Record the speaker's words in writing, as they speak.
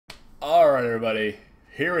Alright everybody,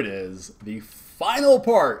 here it is, the final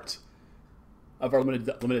part of our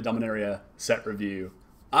limited Dominaria set review.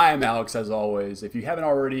 I am Alex as always. If you haven't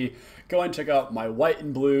already, go and check out my white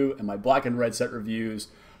and blue and my black and red set reviews.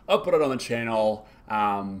 I'll put it on the channel.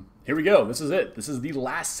 Here we go, this is it. This is the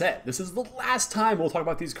last set. This is the last time we'll talk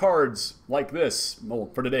about these cards like this, well,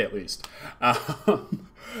 for today at least.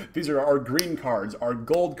 These are our green cards, our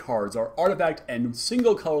gold cards, our artifact and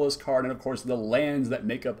single colorless card, and of course the lands that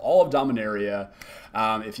make up all of Dominaria.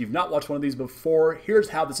 If you've not watched one of these before, here's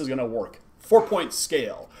how this is going to work. 4-point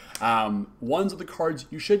scale. Ones are the cards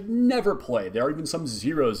you should never play. There are even some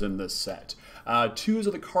zeros in this set. Twos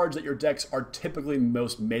are the cards that your decks are typically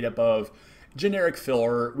most made up of. Generic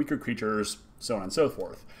filler, weaker creatures, so on and so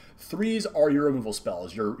forth. Threes are your removal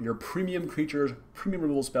spells, your premium creatures, premium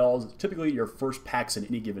removal spells, typically your first packs in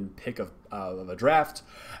any given pick of a draft.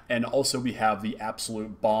 And also we have the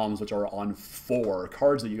absolute bombs, which are on 4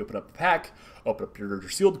 cards that you open up a pack, open up your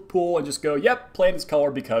sealed pool, and just go, yep, play this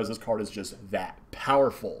color because this card is just that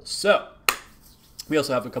powerful. So we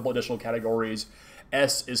also have a couple additional categories.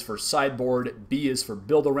 S is for sideboard, B is for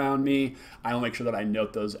build around me. I will make sure that I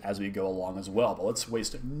note those as we go along as well. But let's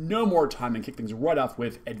waste no more time and kick things right off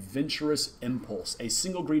with Adventurous Impulse. A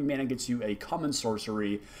single green mana gets you a common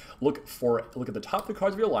sorcery. Look at the top 3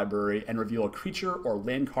 cards of your library and reveal a creature or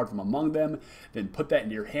land card from among them. Then put that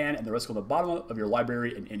into your hand and the rest go to the bottom of your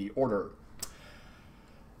library in any order.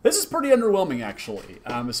 This is pretty underwhelming, actually.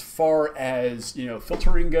 As far as,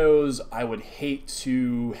 filtering goes, I would hate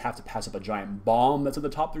to have to pass up a giant bomb that's in the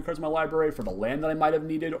top 3 cards of my library for the land that I might have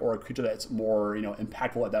needed, or a creature that's more,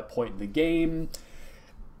 impactful at that point in the game.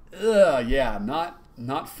 Yeah,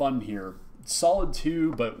 not fun here. Solid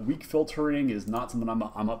 2, but weak filtering is not something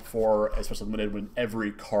I'm up for, especially limited when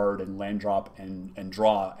every card and land drop and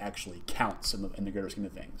draw actually counts in the greater scheme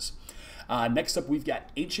of things. Next up, we've got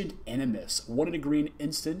Ancient Animus. 1 in a green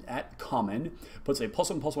instant at common. Puts a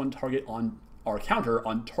 +1/+1 target on our counter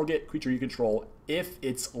on target creature you control if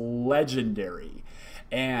it's legendary.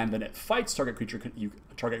 And then it fights target creature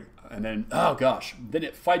then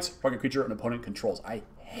it fights target creature an opponent controls. I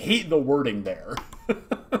hate the wording there.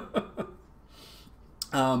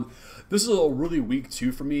 This is a really weak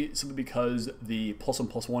 2 for me, simply because the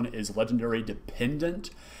 +1/+1 is legendary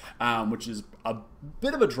dependent, which is a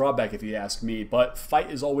bit of a drawback if you ask me, but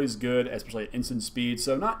fight is always good, especially at instant speed,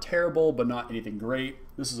 so not terrible, but not anything great.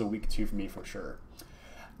 This is a weak 2 for me for sure.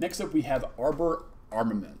 Next up, we have Arbor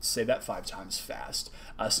Armaments. Say that 5 times fast.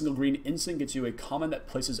 A single green instant gets you a common that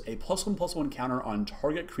places a +1/+1 counter on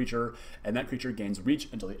target creature, and that creature gains reach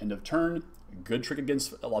until the end of turn. Good trick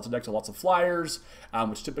against lots of decks with lots of flyers,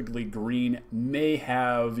 which typically green may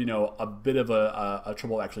have, a bit of a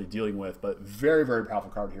trouble actually dealing with, but very, very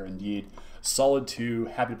powerful card here indeed. Solid 2,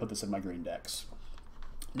 happy to put this in my green decks.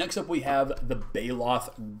 Next up, we have the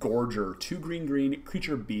Baloth Gorger, 2 green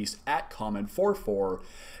creature beast at common 4/4.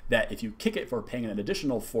 That if you kick it for paying an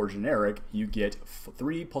additional 4 generic, you get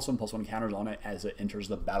 3 +1/+1 counters on it as it enters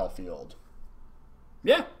the battlefield.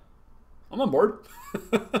 Yeah, I'm on board.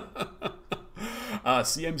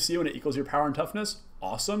 CMC when it equals your power and toughness,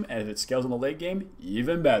 awesome. And if it scales in the late game,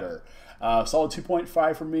 even better. Solid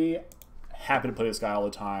 2.5 for me. Happy to play this guy all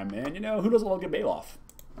the time. And who doesn't love to get Baloth?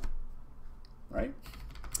 Right?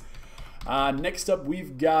 Next up,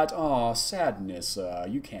 we've got, sadness.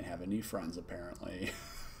 You can't have any friends, apparently.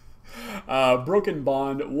 Broken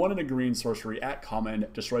Bond, 1 in a green sorcery at common,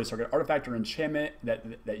 destroys target artifact or enchantment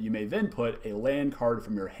that you may then put a land card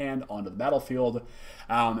from your hand onto the battlefield.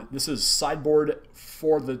 This is sideboard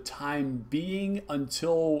for the time being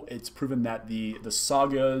until it's proven that the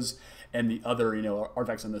sagas and the other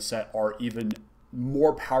artifacts in the set are even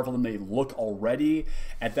more powerful than they look already.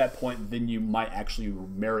 At that point, then you might actually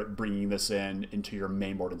merit bringing this into your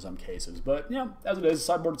main board in some cases. But as it is,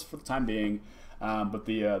 sideboards for the time being. But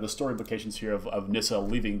the story implications here of Nissa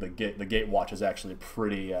leaving the Gatewatch is actually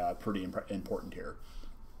pretty important here.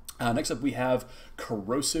 Next up, we have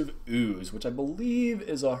Corrosive Ooze, which I believe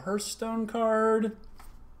is a Hearthstone card.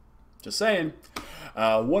 Just saying.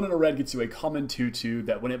 1 in a red gets you a common 2/2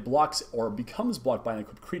 that when it blocks or becomes blocked by an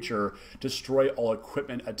equipped creature, destroy all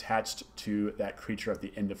equipment attached to that creature at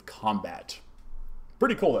the end of combat.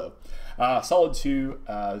 Pretty cool though. Solid 2,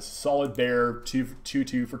 solid bear,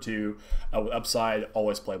 2/2 for 2, with upside,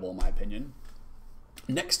 always playable in my opinion.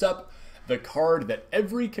 Next up, the card that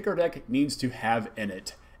every kicker deck needs to have in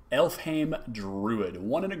it, Elfheim Druid.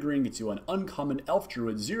 1 and a green gets you an uncommon Elf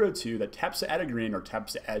Druid 0/2 that taps to add a green or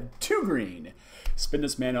taps to add 2 green. Spend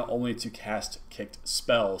this mana only to cast kicked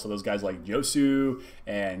spells. So those guys like Josu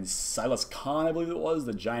and Silas Khan, I believe it was,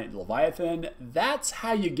 the giant Leviathan, that's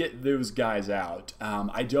how you get those guys out.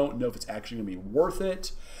 I don't know if it's actually going to be worth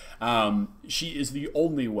it. She is the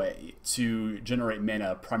only way to generate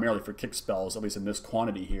mana primarily for kick spells, at least in this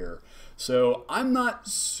quantity here. So I'm not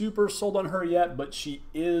super sold on her yet, but she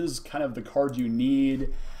is kind of the card you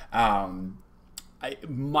need.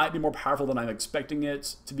 It might be more powerful than I'm expecting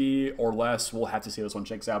it to be, or less. We'll have to see how this one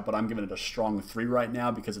shakes out, but I'm giving it a strong 3 right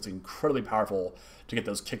now because it's incredibly powerful to get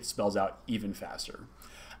those kicked spells out even faster.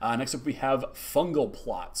 Next up, we have Fungal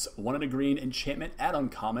Plots. 1 and a green enchantment add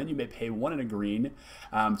uncommon. You may pay 1 and a green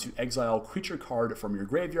to exile creature card from your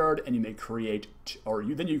graveyard, and you may create,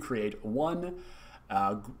 then you create a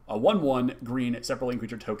 1/1 green Saproling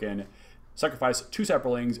creature token. Sacrifice 2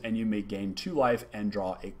 Saprolings, and you may gain 2 life and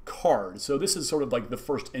draw a card. So this is sort of like the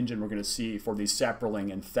first engine we're going to see for the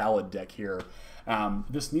Saproling and Thallid deck here.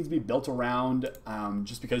 This needs to be built around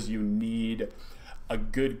just because you need a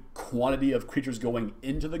good quantity of creatures going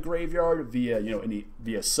into the graveyard via,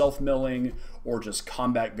 via self-milling or just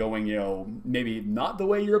combat going, maybe not the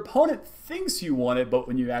way your opponent thinks you want it, but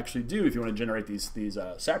when you actually do, if you want to generate these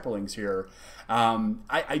Saprolings here.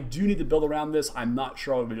 I do need to build around this. I'm not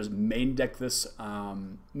sure I would just main deck this.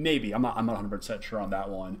 Maybe. I'm not 100% sure on that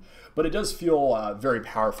one. But it does feel very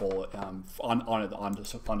powerful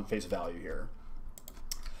on face value here.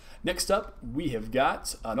 Next up, we have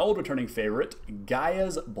got an old returning favorite,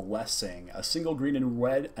 Gaia's Blessing. A single green and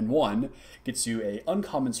red and 1 gets you a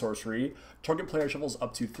uncommon sorcery. Target player shuffles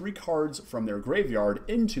up to 3 cards from their graveyard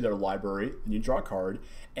into their library, and you draw a card.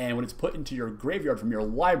 And when it's put into your graveyard from your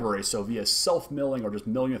library, so via self-milling or just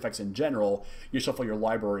milling effects in general, you shuffle your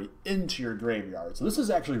library into your graveyard. So this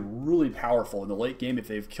is actually really powerful in the late game. If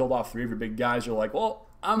they've killed off 3 of your big guys, you're like, well,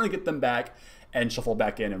 I'm going to get them back and shuffle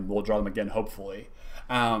back in, and we'll draw them again, hopefully.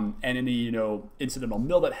 And any, incidental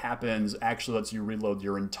mill that happens actually lets you reload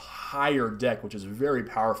your entire deck, which is very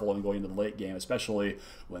powerful in going into the late game, especially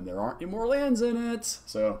when there aren't any more lands in it.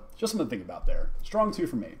 So just something to think about there. Strong 2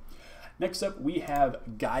 for me. Next up, we have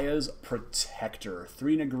Gaia's Protector.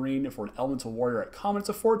 3 and a green for an Elemental Warrior at common. It's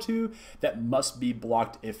a 4/2 that must be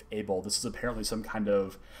blocked if able. This is apparently some kind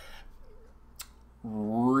of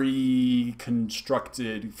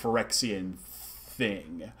reconstructed Phyrexian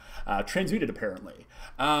thing. Transmuted, apparently.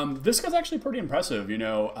 This guy's actually pretty impressive,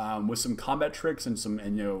 with some combat tricks and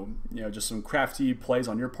just some crafty plays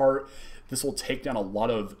on your part. This will take down a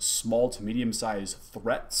lot of small to medium-sized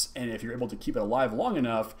threats, and if you're able to keep it alive long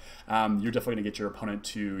enough, you're definitely going to get your opponent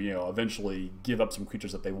to, eventually give up some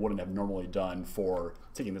creatures that they wouldn't have normally done for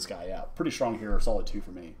taking this guy out. Pretty strong here, solid 2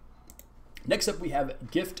 for me. Next up, we have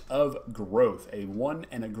Gift of Growth. A 1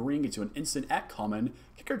 and a green gets you an instant at common,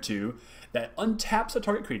 kicker 2, that untaps a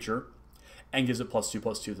target creature and gives it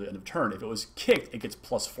 +2/+2 at the end of turn. If it was kicked, it gets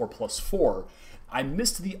 +4/+4. I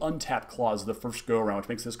missed the untap clause the first go around, which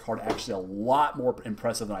makes this card actually a lot more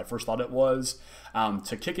impressive than I first thought it was.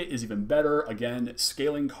 To kick it is even better. Again,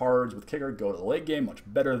 scaling cards with kicker go to the late game, much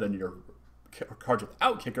better than your cards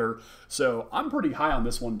without kicker. So I'm pretty high on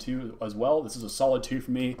this one too as well. This is a solid 2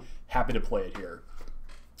 for me. Happy to play it here.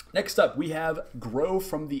 Next up, we have Grow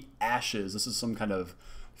from the Ashes. This is some kind of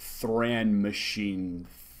Thran machine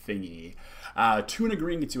thingy. 2 and a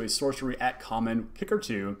green gets you a sorcery at common, kicker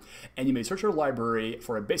 2, and you may search your library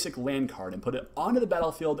for a basic land card and put it onto the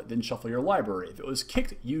battlefield, then shuffle your library. If it was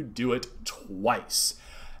kicked, you do it twice.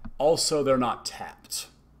 Also, they're not tapped.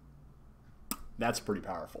 That's pretty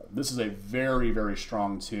powerful. This is a very, very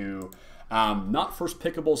strong 2. Not first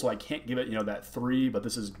pickable, so I can't give it, that 3, but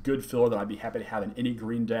this is good filler that I'd be happy to have in any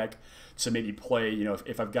green deck to maybe play,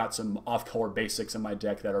 if I've got some off-color basics in my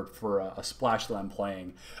deck that are for a splash that I'm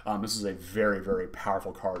playing. This is a very, very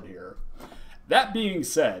powerful card here. That being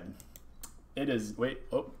said, it is,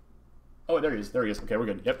 oh, there he is, okay, we're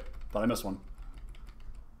good, yep, thought I missed one.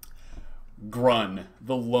 Grun,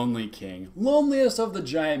 the Lonely King, loneliest of the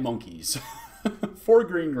giant monkeys. 4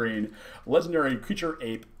 green, legendary creature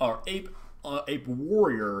ape, or ape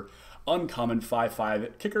warrior, uncommon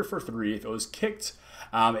 5/5, kicker for 3. If it was kicked,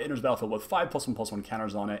 it enters the battlefield with 5 +1/+1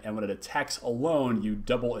 counters on it, and when it attacks alone, you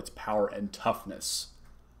double its power and toughness.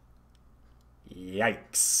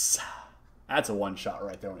 Yikes. That's a one-shot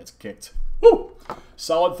right there when it's kicked. Woo!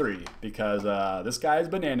 Solid 3, because this guy is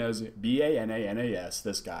bananas. B-A-N-A-N-A-S.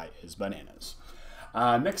 This guy is bananas.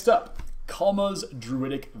 Next up, Kalma's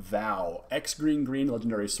Druidic Vow. X green green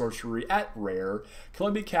legendary sorcery at rare. Can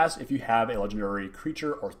only be cast if you have a legendary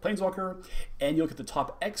creature or planeswalker, and you look at the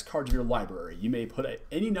top X cards of your library. You may put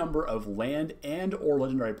any number of land and or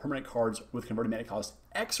legendary permanent cards with converted mana cost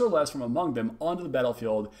X or less from among them onto the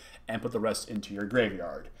battlefield and put the rest into your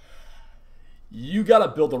graveyard. You got to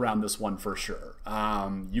build around this one for sure.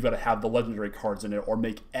 You got to have the legendary cards in it, or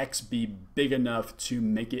make X be big enough to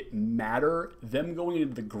make it matter. Them going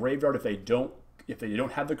into the graveyard if they don't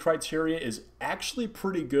have the criteria is actually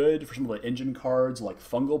pretty good for some of the engine cards, like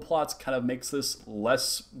Fungal Plots kind of makes this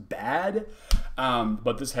less bad.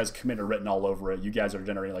 But this has Commander written all over it. You guys are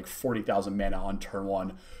generating like 40,000 mana on turn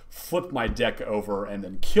one. Flip my deck over and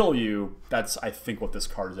then kill you. That's, I think, what this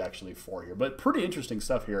card is actually for here. But pretty interesting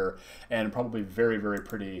stuff here, and probably very, very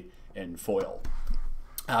pretty in foil.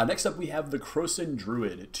 Next up, we have the Krosan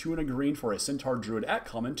Druid. 2 and a green for a Centaur Druid at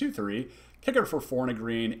common, 2/3. Kick it for 4 and a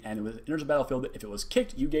green, and it enters the battlefield. If it was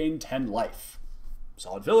kicked, you gain 10 life.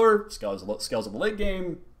 Solid filler, scales of the late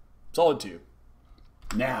game, solid 2.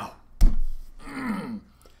 Now,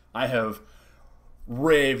 I have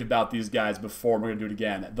raved about these guys before, and we're going to do it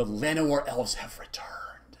again. The Llanowar Elves have returned.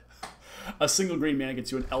 A single green mana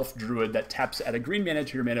gets you an Elf Druid that taps at a green mana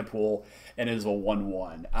to your mana pool and is a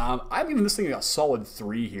 1/1. I'm giving this thing a solid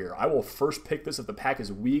 3 here. I will first pick this if the pack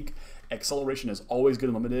is weak. Acceleration is always good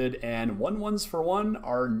and limited, and 1/1s for 1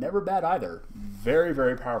 are never bad either. Very,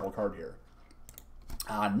 very powerful card here.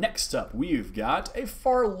 Next up, we've got a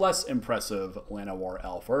far less impressive Llanowar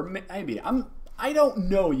Elf, or maybe I don't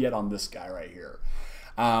know yet on this guy right here.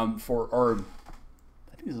 I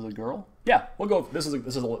think this is a girl. Yeah, we'll go. This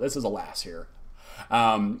is a lass here.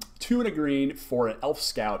 2 and a green for an Elf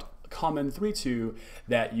Scout, common 3/2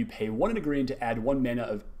 that you pay 1 and a green to add 1 mana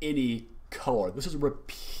of any color. This is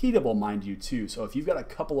repeatable, mind you, too. So if you've got a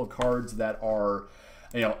couple of cards that are,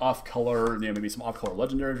 off color, maybe some off color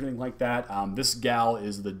legendaries or anything like that, this gal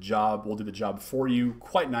is the job. Will do the job for you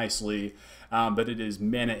quite nicely, but it is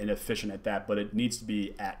mana inefficient at that. But it needs to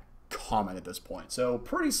be at common at this point. So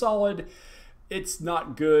pretty solid. It's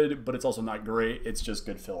not good, but it's also not great. It's just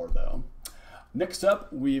good filler though. Next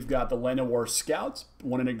up, we've got the Llanowar Scout,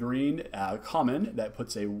 1 and a green, common that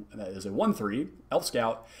is a 1/3 Elf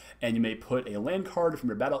Scout, and you may put a land card from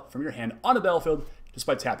your hand on the battlefield just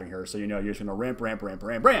by tapping her. So you're just gonna ramp.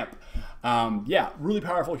 Yeah, really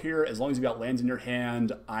powerful here. As long as you've got lands in your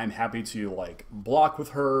hand, I'm happy to like block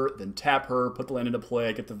with her, then tap her, put the land into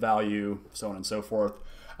play, get the value, so on and so forth.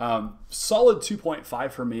 Solid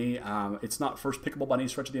 2.5 for me. It's not first pickable by any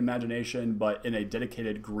stretch of the imagination, but in a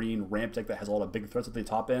dedicated green ramp deck that has a lot of big threats at the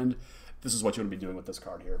top end, this is what you want to be doing with this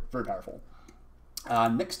card here. Very powerful.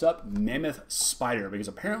 Next up, Mammoth Spider, because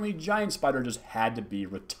apparently Giant Spider just had to be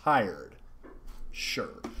retired.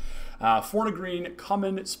 Sure. 4 and a green,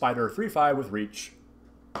 common Spider, 3/5 with reach.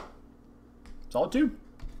 Solid 2.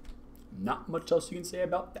 Not much else you can say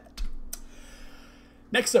about that.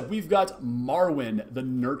 Next up, we've got Marwyn the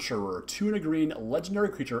Nurturer, 2 and a green, legendary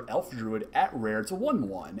creature, Elf Druid at rare. It's a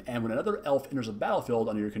 1/1, and when another elf enters a battlefield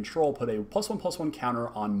under your control, put a +1/+1 counter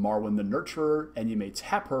on Marwyn the Nurturer, and you may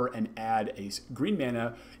tap her and add a green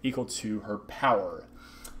mana equal to her power.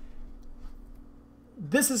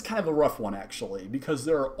 This is kind of a rough one, actually, because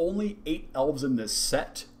there are only 8 elves in this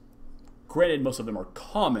set. Granted, most of them are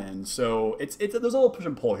common, so there's a little push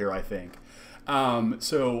and pull here, I think.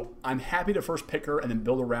 So I'm happy to first pick her and then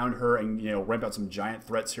build around her and, ramp out some giant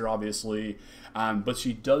threats here, obviously. But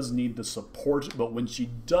she does need the support. But when she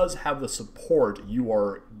does have the support, you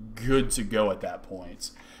are good to go at that point.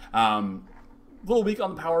 A little weak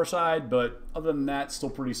on the power side, but other than that, still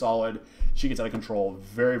pretty solid. She gets out of control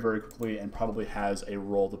very, very quickly and probably has a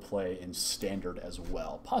role to play in Standard as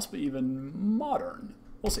well. Possibly even Modern.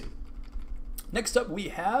 We'll see. Next up, we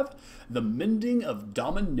have the Mending of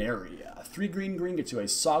Dominaria. 3 green gets you a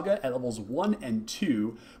Saga at levels 1 and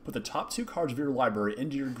 2. Put the top 2 cards of your library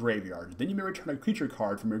into your graveyard. Then you may return a creature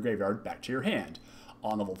card from your graveyard back to your hand.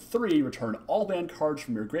 On level 3, return all land cards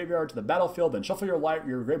from your graveyard to the battlefield, then shuffle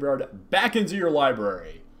your graveyard back into your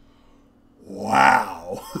library.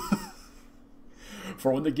 Wow.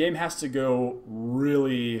 For when the game has to go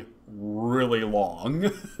really, really long,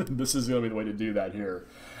 this is going to be the way to do that here.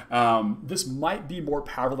 This might be more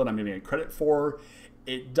powerful than I'm giving it credit for.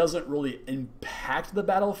 It doesn't really impact the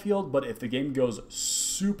battlefield, but if the game goes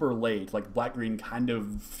super late, like black-green kind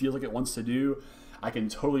of feels like it wants to do, I can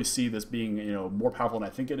totally see this being, more powerful than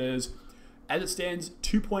I think it is. As it stands,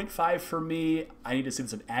 2.5 for me. I need to see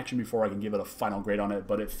this in action before I can give it a final grade on it,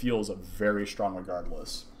 but it feels very strong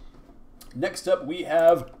regardless. Next up, we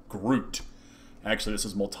have Groot. Actually, this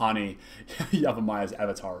is Multani Yavamaya's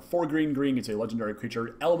avatar. 4 green green, it's a legendary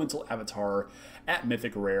creature, elemental avatar at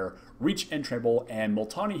Mythic Rare, reach and trample, and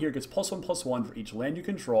Multani here gets +1/+1 for each land you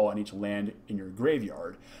control and each land in your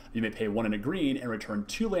graveyard. You may pay 1 and a green and return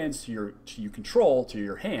 2 lands you control to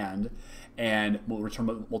your hand, and we'll return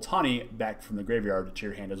Multani back from the graveyard to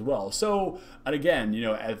your hand as well. So, and again, you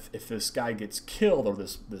know, if this guy gets killed, or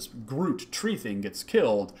this Groot tree thing gets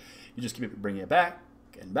killed, you just keep bringing it back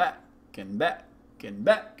and back and back and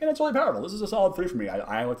back, and it's really powerful. This is a solid 3 for me.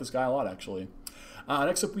 I like this guy a lot, actually.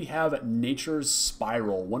 Next up, we have Nature's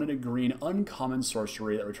Spiral, 1 and a green uncommon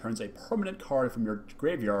sorcery that returns a permanent card from your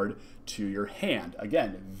graveyard to your hand.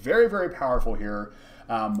 Again, very, very powerful here.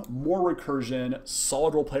 More recursion,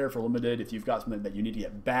 solid role player for limited. If you've got something that you need to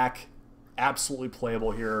get back, absolutely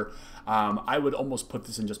playable here. I would almost put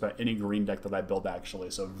this in just about any green deck that I build,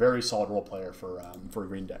 actually. So very solid role player for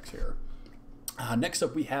green decks here. Next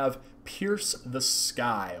up, we have Pierce the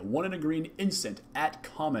Sky. 1 and a green instant at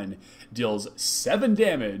common, deals 7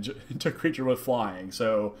 damage to creature with flying.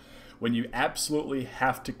 So when you absolutely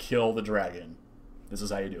have to kill the dragon, this is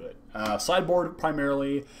how you do it. Sideboard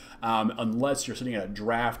primarily, unless you're sitting at a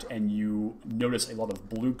draft and you notice a lot of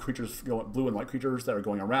blue and white creatures that are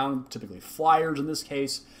going around, typically flyers in this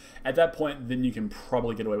case. At that point, then you can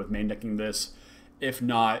probably get away with main decking this. If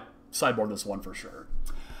not, sideboard this one for sure.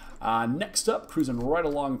 Next up, cruising right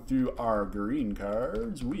along through our green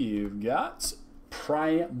cards, we've got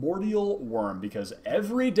Primordial Worm, because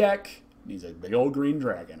every deck needs a big old green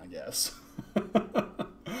dragon, I guess.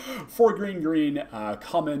 4 green green,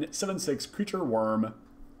 common, 7/6 creature worm,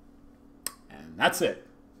 and that's it.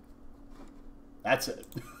 That's it.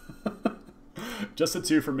 Just a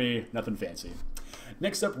 2 for me, nothing fancy.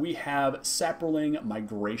 Next up, we have Saproling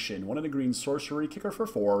Migration. 1 and a green sorcery, kicker for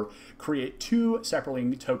 4. Create 2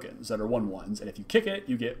 Saproling tokens that are 1/1s, and if you kick it,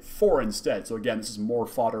 you get 4 instead. So again, this is more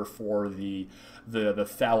fodder for the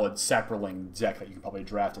Thallid Saproling deck that you can probably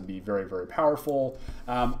draft and be very, very powerful.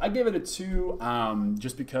 I give it a 2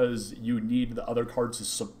 just because you need the other cards to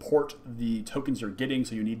support the tokens you're getting,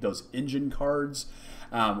 so you need those engine cards,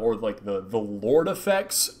 or like the Lord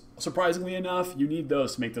effects. Surprisingly enough, you need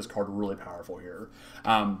those to make this card really powerful here.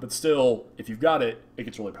 But still, if you've got it, it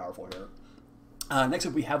gets really powerful here. Next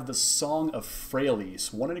up, we have the Song of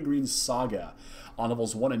Freyalise, 1 and a green saga. On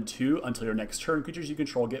levels 1 and 2, until your next turn, creatures you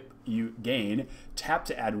control gain tap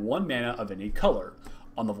to add 1 mana of any color.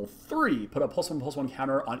 On level 3, put a +1/+1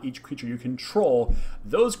 counter on each creature you control.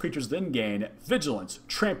 Those creatures then gain Vigilance,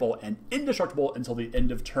 Trample, and Indestructible until the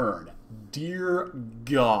end of turn. Dear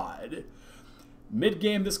God.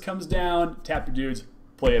 Mid-game, this comes down, tap your dudes,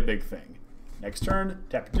 play a big thing. Next turn,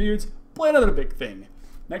 tap your dudes, play another big thing.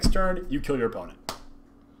 Next turn, you kill your opponent.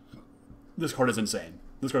 This card is insane.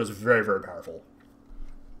 This card is very, very powerful.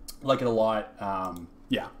 I like it a lot.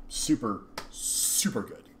 Yeah, super, super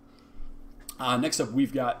good. Next up,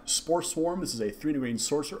 we've got Spore Swarm. This is a 3 and a green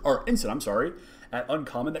sorcerer, or instant, I'm sorry, at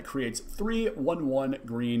uncommon that creates 3 1/1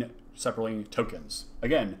 green Saproling tokens.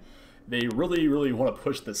 Again, they really, really want to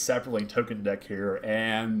push the Saproling token deck here,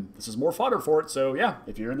 and this is more fodder for it, so yeah,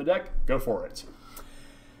 if you're in the deck, go for it.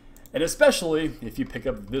 And especially if you pick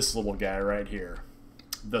up this little guy right here.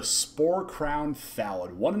 The Spore Crown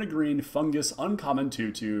Thallid, 1 and a green fungus uncommon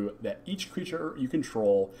 2/2 that each creature you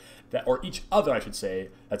control, or each other I should say,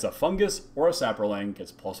 that's a fungus or a Saproling,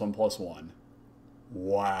 gets +1/+1.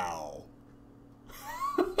 Wow.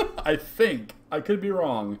 I think, I could be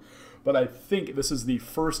wrong, but I think this is the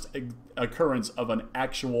first occurrence of an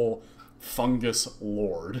actual fungus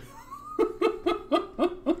lord.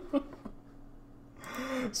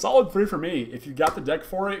 Solid 3 for me. If you got the deck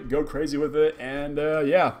for it, go crazy with it. And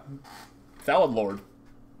yeah, Thallid Lord.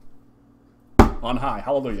 On high.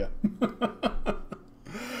 Hallelujah.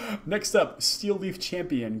 Next up, Steel Leaf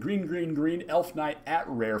Champion. Green, green, green, Elf Knight at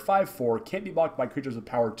rare. 5/4. Can't be blocked by creatures with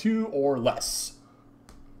power 2 or less.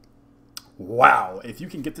 Wow. If you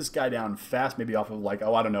can get this guy down fast, maybe off of like,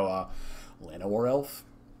 oh, I don't know, Llanowar Elf.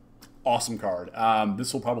 Awesome card.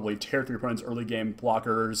 This will probably tear through your opponent's early game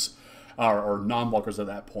blockers. Or non-blockers at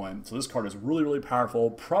that point. So this card is really, really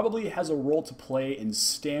powerful. Probably has a role to play in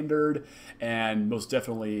Standard, and most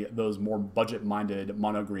definitely those more budget-minded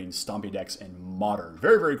mono-green Stompy decks in Modern.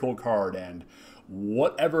 Very, very cool card, and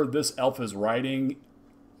whatever this elf is riding,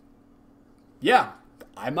 yeah,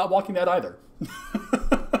 I'm not blocking that either.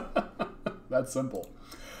 That's simple.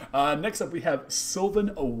 Next up, we have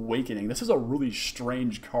Sylvan Awakening. This is a really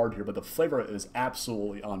strange card here, but the flavor is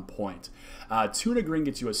absolutely on point. 2 and a green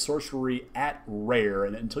gets you a sorcery at rare,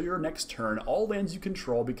 and until your next turn, all lands you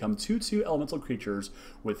control become 2/2 elemental creatures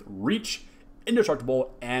with reach,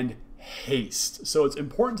 indestructible, and haste. So it's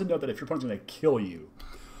important to note that if your opponent's going to kill you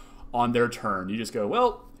on their turn, you just go,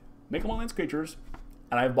 well, make them all lands creatures,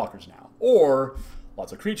 and I have blockers now. Or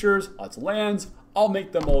lots of creatures, lots of lands, I'll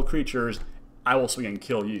make them all creatures, I will swing and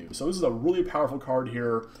kill you. So this is a really powerful card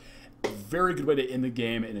here. Very good way to end the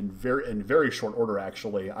game, and in very short order,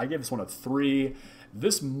 actually. I gave this one a 3.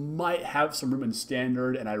 This might have some room in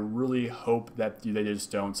Standard, and I really hope that they just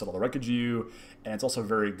don't settle the Wreckage You. And it's also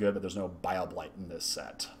very good that there's no Bioblight in this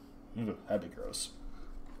set. That'd be gross.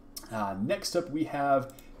 Next up, we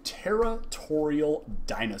have Territorial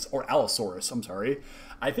Dinosaur, or Allosaurus, I'm sorry.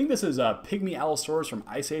 I think this is a Pygmy Allosaurus from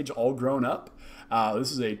Ice Age all grown up.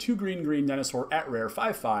 This is a 2/green dinosaur at rare,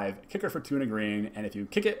 5/5, kicker for 2 and a green, and if you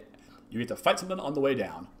kick it, you get to fight something on the way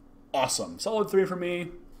down. Awesome. Solid 3 for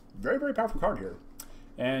me. Very powerful card here.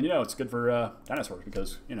 And, you know, it's good for dinosaurs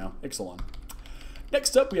because, you know, Ixalan.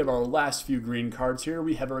 Next up, we have our last few green cards here.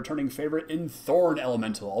 We have a returning favorite in Thorn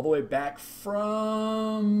Elemental, all the way back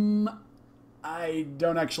from... I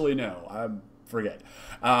don't actually know. I forget.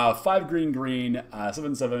 5 green,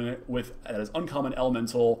 7/7 with as uncommon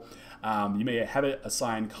elemental. You may have it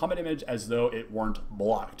assign common image as though it weren't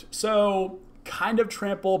blocked. So, kind of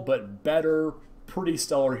trample, but better. Pretty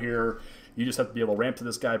stellar here. You just have to be able to ramp to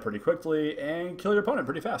this guy pretty quickly and kill your opponent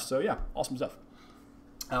pretty fast. So yeah, awesome stuff.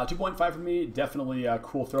 2.5 for me, definitely a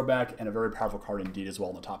cool throwback and a very powerful card indeed as well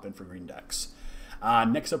in the top end for green decks.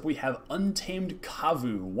 Next up we have Untamed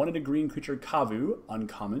Kavu, 1 and a green creature Kavu,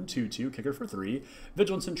 uncommon, 2/2, kicker for 3,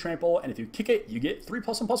 vigilance and trample, and if you kick it, you get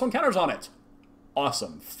 3+1/+1 counters on it.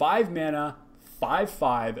 Awesome. 5 mana,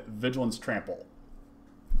 5/5, vigilance trample.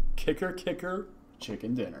 Kicker,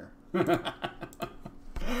 chicken dinner.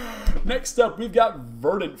 Next up, we've got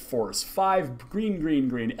Verdant Force, 5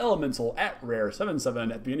 green elemental at rare,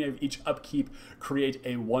 7/7. At the beginning of each upkeep, create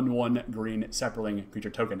a 1/1 green Saproling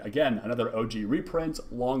creature token. Again, another OG reprint.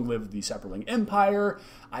 Long live the Saproling Empire.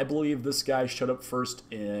 I believe this guy showed up first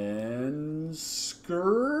in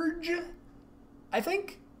Scourge, I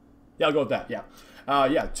think? Yeah, I'll go with that, yeah.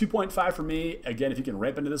 2.5 for me. Again, if you can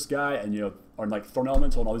ramp into this guy and, you know, or like Thorn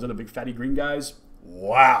Elemental and all these other big fatty green guys,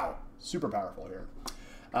 wow. Super powerful here.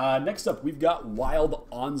 Next up, we've got Wild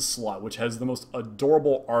Onslaught, which has the most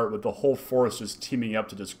adorable art with the whole forest just teaming up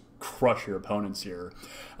to just crush your opponents here.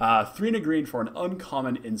 3 and a green for an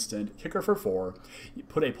uncommon instant, kicker for 4. You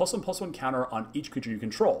put a +1/+1 counter on each creature you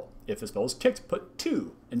control. If the spell is kicked, put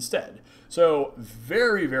 2 instead. So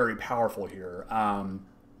very powerful here.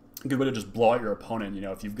 Good way to just blow out your opponent. You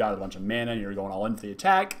know, if you've got a bunch of mana and you're going all into the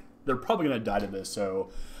attack, they're probably going to die to this. So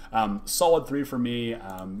solid 3 for me.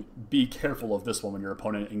 Be careful of this one when your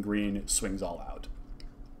opponent in green swings all out.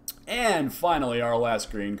 And finally, our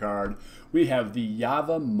last green card, we have the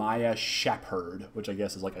Yavimaya Shepherd, which I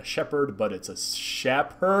guess is like a shepherd, but it's a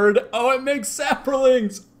shepherd. Oh, it makes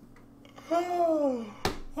saprolings! Oh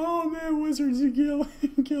man, wizards, you're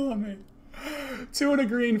killing me. 2 and a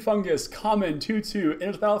green fungus, common, 2/2.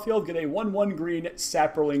 Enters the battlefield, get a 1/1 green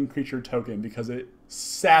saproling creature token because it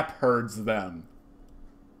sapherds them.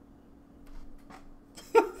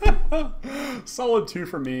 Solid 2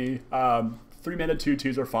 for me. 3 mana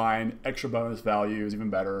 2/2s are fine. Extra bonus value is even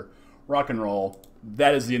better. Rock and roll.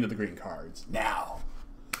 That is the end of the green cards. Now,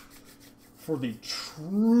 for the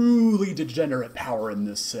truly degenerate power in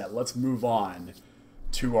this set, let's move on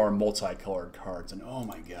to our multicolored cards. And oh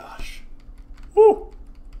my gosh. Woo!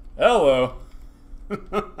 Hello.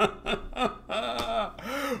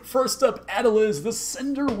 First up, Adeliz, the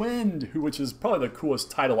Cinder Wind, which is probably the coolest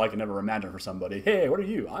title I can ever imagine for somebody. Hey, what are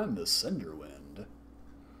you? I'm the Cinder Wind.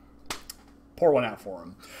 Pour one out for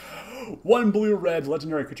him. 1 blue-red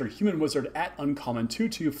legendary creature, human wizard at uncommon,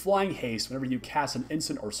 2/2, flying haste. Whenever you cast an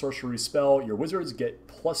instant or sorcery spell, your wizards get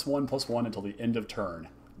 +1/+1 until the end of turn.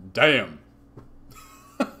 Damn.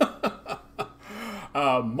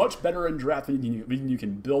 Much better in draft than you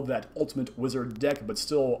can build that ultimate wizard deck, but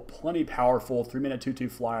still plenty powerful. 3 mana 2/2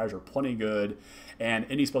 flyers are plenty good, and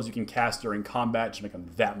any spells you can cast during combat should make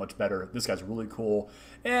them that much better. This guy's really cool,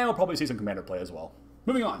 and we'll probably see some commander play as well.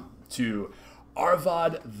 Moving on to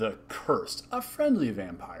Arvad the Cursed, a friendly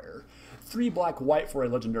vampire. 3 black-white for a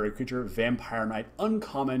legendary creature, Vampire Knight,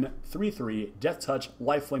 uncommon, 3/3, death touch,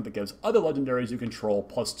 lifelink that gives other legendaries you control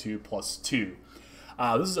 +2/+2.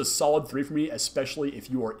 This is a solid 3 for me, especially if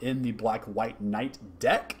you are in the Black-White Knight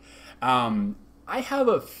deck. I have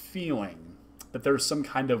a feeling that there's some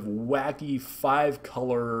kind of wacky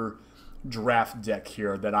 5-color draft deck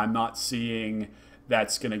here that I'm not seeing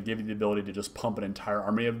that's going to give you the ability to just pump an entire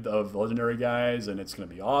army of legendary guys, and it's going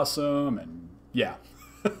to be awesome, and yeah.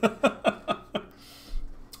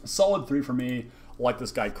 Solid 3 for me. Like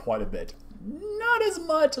this guy quite a bit. Not as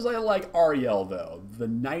much as I like Ariel, though. The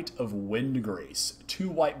Knight of Windgrace. 2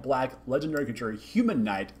 white, black, legendary creature, human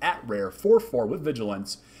knight, at rare, 4/4 with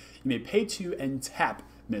vigilance. You may pay 2 and tap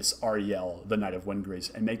Miss Ariel, the Knight of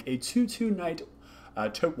Windgrace, and make a 2/2 knight,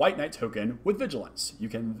 white knight token with vigilance. You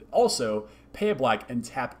can also pay a black and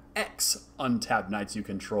tap X untapped knights you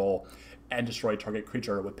control and destroy target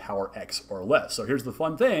creature with power X or less. So here's the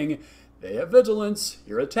fun thing. They have vigilance,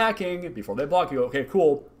 you're attacking, before they block you, okay,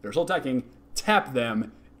 cool, they're still attacking, tap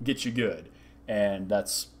them, get you good. And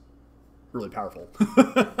that's really powerful.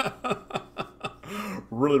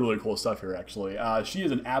 Really, really cool stuff here, actually. She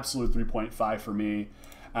is an absolute 3.5 for me.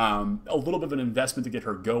 A little bit of an investment to get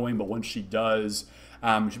her going, but once she does,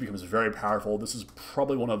 she becomes very powerful. This is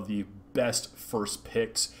probably one of the best first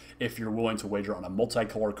picks if you're willing to wager on a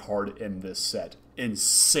multicolor card in this set.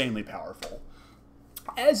 Insanely powerful.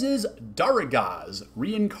 As is Daragaz,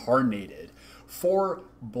 Reincarnated. 4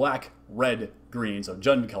 black, red, green, so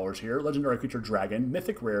Jund colors here. Legendary creature dragon,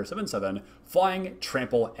 mythic rare, 7/7, flying,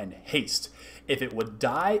 trample, and haste. If it would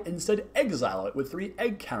die, instead exile it with 3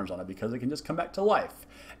 egg counters on it because it can just come back to life.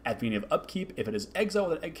 At the beginning of upkeep, if it is exiled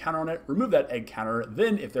with an egg counter on it, remove that egg counter.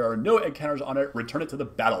 Then, if there are no egg counters on it, return it to the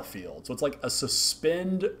battlefield. So it's like a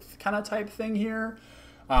suspend kind of type thing here.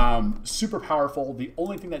 Super powerful. The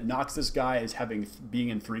only thing that knocks this guy is being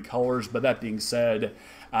in 3 colors, but that being said,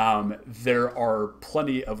 there are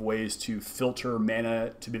plenty of ways to filter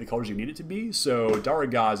mana to be the colors you need it to be. So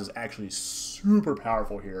Daragaz is actually super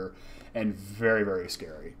powerful here and very, very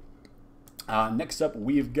scary. Next up,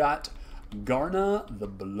 we've got Garna, the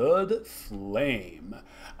Blood Flame.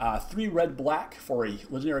 3 red black for a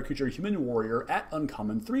legendary creature, human warrior, at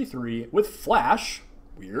uncommon, 3/3 with flash.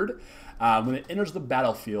 Weird. When it enters the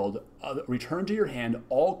battlefield, return to your hand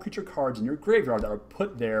all creature cards in your graveyard that are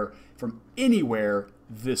put there from anywhere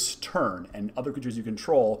this turn, and other creatures you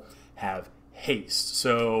control have haste.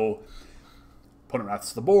 So, opponent wraths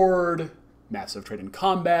to the board, massive trade in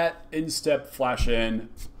combat, instep, flash in,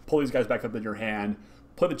 pull these guys back up in your hand,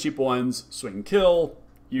 play the cheap ones, swing kill.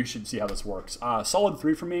 You should see how this works. Solid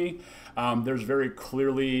 3 for me. There's very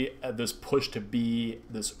clearly this push to be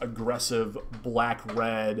this aggressive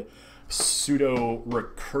black-red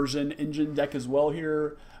pseudo-recursion engine deck as well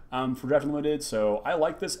here for Draft Unlimited. So I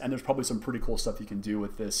like this, and there's probably some pretty cool stuff you can do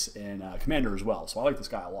with this in Commander as well. So I like this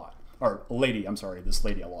guy a lot. Or lady, I'm sorry, this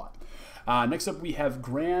lady a lot. Next up, we have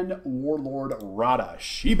Grand Warlord Rada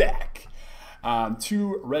Shebak.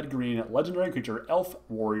 2 red-green legendary creature, elf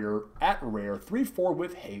warrior, at rare, 3/4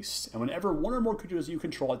 with haste, and whenever one or more creatures you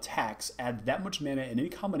control attacks, add that much mana in any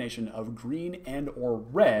combination of green and or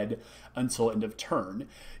red until end of turn.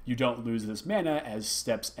 You don't lose this mana as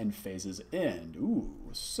steps and phases end. Ooh,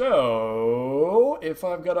 so if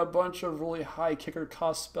I've got a bunch of really high kicker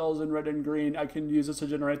cost spells in red and green, I can use this to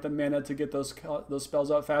generate the mana to get those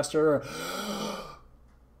spells out faster.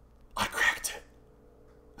 I cracked it.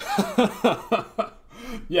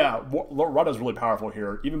 Yeah, Rada's really powerful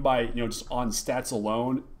here, even by, just on stats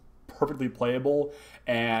alone, perfectly playable.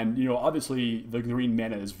 And, obviously the green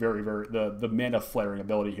mana is very, very, the mana flaring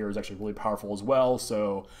ability here is actually really powerful as well.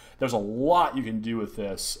 So there's a lot you can do with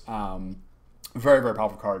this. Very, very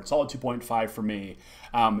powerful card. Solid 2.5 for me.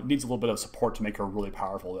 Needs a little bit of support to make her really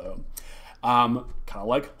powerful, though. Kind of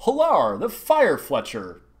like Halar, the Fire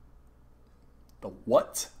Fletcher. The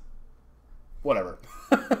what? Whatever.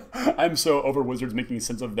 I'm so over Wizards making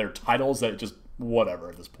sense of their titles that it just whatever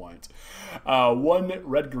at this point. 1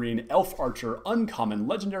 red-green elf archer, uncommon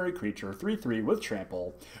legendary creature, 3/3 with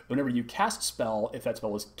trample. Whenever you cast a spell, if that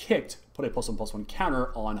spell is kicked, put a +1/+1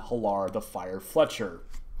 counter on Halar the Fire Fletcher.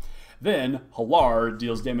 Then Halar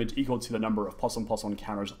deals damage equal to the number of +1/+1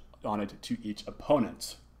 counters on it to each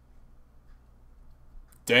opponent.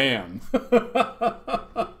 Damn.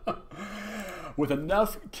 With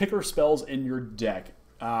enough kicker spells in your deck,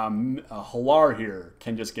 Halar here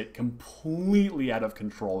can just get completely out of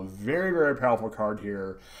control. Very, very powerful card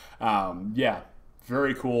here. Yeah,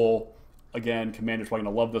 very cool. Again, Commander's probably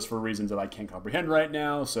going to love this for reasons that I can't comprehend right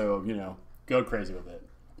now. So, go crazy with it.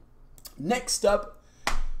 Next up,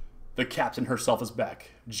 the captain herself is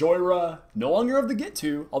back. Joyra, no longer of the Get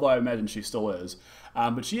To, although I imagine she still is.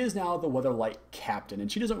 But she is now the Weatherlight Captain, and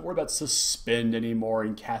she doesn't worry about Suspend anymore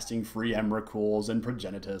and casting free Emrakuls and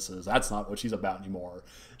Progenituses. That's not what she's about anymore.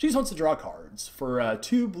 She just wants to draw cards. For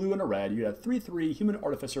 2 blue and a red, you have 3/3 Human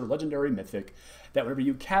Artificer, Legendary Mythic, that whenever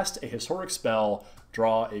you cast a historic spell,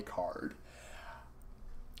 draw a card.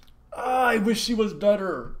 I wish she was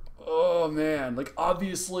better. Oh man,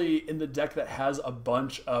 obviously in the deck that has a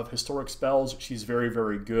bunch of historic spells, she's very,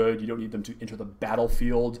 very good. You don't need them to enter the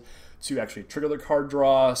battlefield to actually trigger the card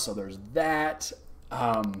draw, so there's that.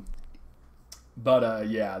 But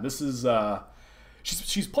yeah, this is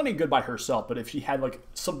she's plenty good by herself. But if she had like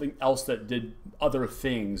something else that did other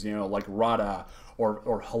things, you know, like Rada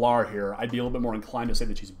or Halar here, I'd be a little bit more inclined to say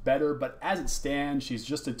that she's better. But as it stands, she's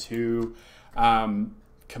just a 2.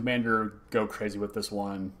 Commander, go crazy with this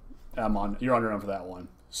one. You're on your own for that one.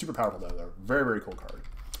 Super powerful though. They're very, very cool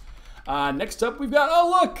card. Next up, we've got,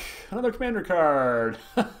 oh look, another commander card.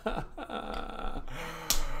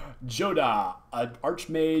 Joda, an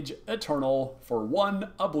Archmage Eternal for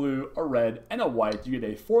 1, a blue, a red, and a white. You get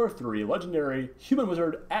a 4/3 legendary human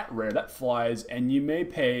wizard at rare that flies, and you may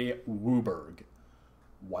pay Wooburg.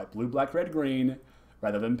 White, blue, black, red, green,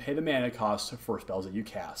 rather than pay the mana cost for spells that you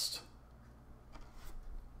cast.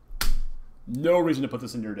 No reason to put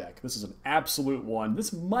this in your deck. This is an absolute 1.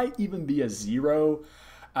 This might even be a 0,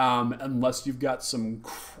 unless you've got some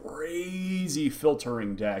crazy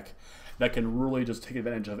filtering deck that can really just take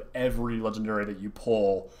advantage of every legendary that you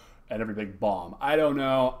pull and every big bomb. I don't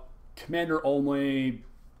know. Commander only,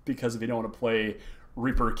 because if you don't want to play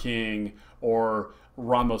Reaper King or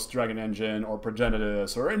Ramos Dragon Engine or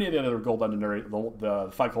Progenitus or any of the other gold legendary, the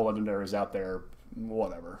 5 gold legendaries out there,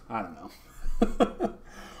 whatever. I don't know.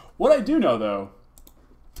 What I do know, though,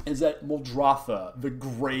 is that Muldrotha, the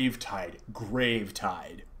Gravetide,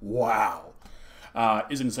 wow,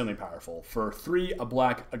 is insanely powerful. For 3, a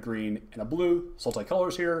black, a green, and a blue, Sultai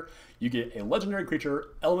colors here, you get a legendary creature,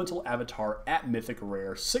 elemental avatar at mythic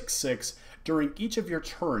rare, 6/6. During each of your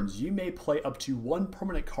turns, you may play up to 1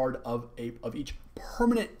 permanent card of each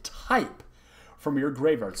permanent type from your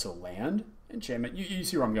graveyard. So land, enchantment, you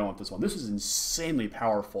see where I'm going with this one. This is insanely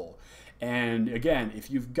powerful. And again,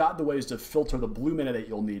 if you've got the ways to filter the blue mana that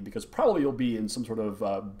you'll need, because probably you'll be in some sort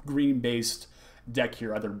of green-based deck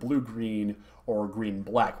here, either blue-green or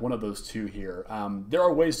green-black, one of those two here. There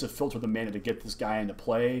are ways to filter the mana to get this guy into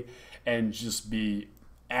play and just be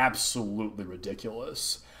absolutely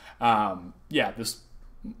ridiculous. Yeah, this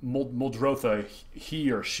Muldrotha,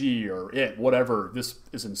 he or she or it, whatever, this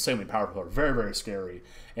is insanely powerful, very, very scary,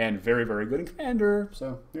 and very, very good in Commander.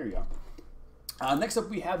 So there you go. Next up,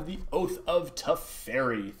 we have the Oath of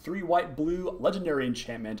Teferi. 3 white, blue, legendary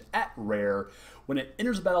enchantment at rare. When it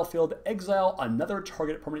enters the battlefield, exile another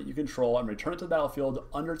target permanent you control and return it to the battlefield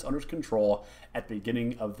under its owner's control at the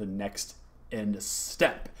beginning of the next end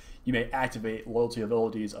step. You may activate loyalty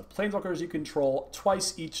abilities of planeswalkers you control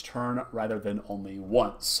twice each turn rather than only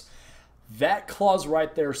once. That clause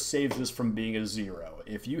right there saves this from being a 0.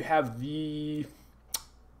 If you have the...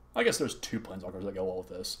 I guess there's 2 planeswalkers that go well with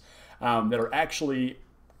this. That are actually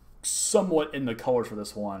somewhat in the colors for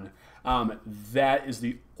this one. That is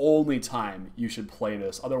the only time you should play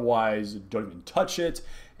this. Otherwise, don't even touch it.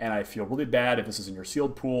 And I feel really bad if this is in your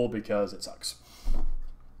sealed pool because it sucks.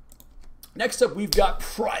 Next up, we've got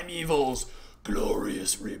Primeval's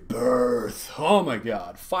Glorious Rebirth. Oh my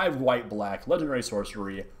god. 5 white, black, legendary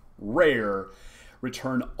sorcery, rare.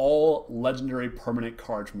 Return all legendary permanent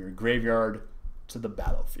cards from your graveyard to the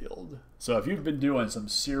battlefield. So if you've been doing some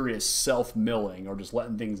serious self-milling or just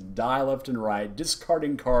letting things die left and right,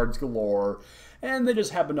 discarding cards galore, and they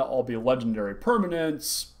just happen to all be legendary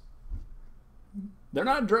permanents, they're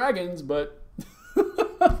not dragons, but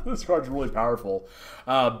this card's really powerful.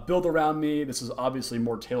 Build around me. This is obviously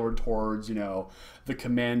more tailored towards, you know, the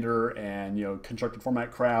commander and, you know, constructed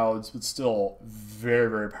format crowds, but still very,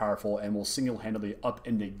 very powerful and will single-handedly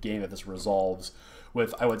upend a game if this resolves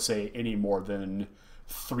with, I would say, any more than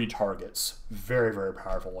 3 targets. Very, very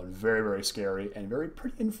powerful and very, very scary and very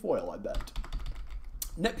pretty in foil, I bet.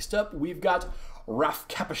 Next up, we've got Raf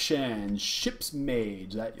Capuchin, Ship's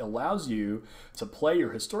Mage, that allows you to play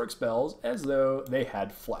your historic spells as though they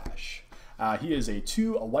had flash. He is a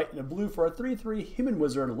 2, a white and a blue for a 3/3 human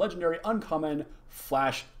wizard, legendary, uncommon,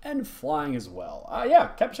 flash, and flying as well. Yeah,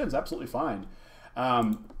 Capuchin's absolutely fine.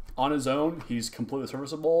 On his own, he's completely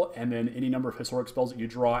serviceable, and then any number of historic spells that you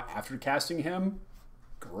draw after casting him,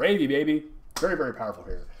 gravy, baby. Very, very powerful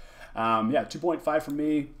here. Yeah, 2.5 from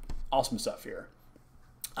me. Awesome stuff here.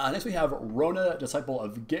 Next we have Rona, Disciple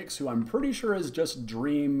of Gix, who I'm pretty sure is just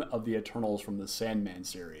Dream of the Eternals from the Sandman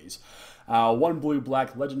series. 1 blue,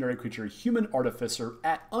 black, legendary creature, human artificer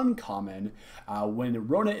at uncommon. When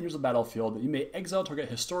Rona enters the battlefield, you may exile target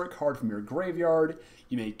historic card from your graveyard.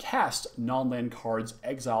 You may cast non-land cards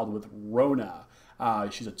exiled with Rona.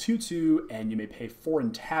 She's a 2/2, and you may pay 4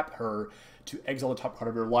 and tap her to exile the top card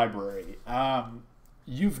of your library.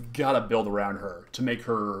 You've got to build around her to make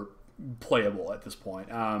her playable at this point.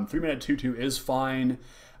 3-mana 2/2 is fine,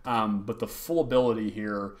 but the full ability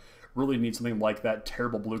here really needs something like that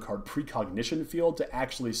terrible blue card Precognition field to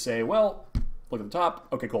actually say, well, look at the top,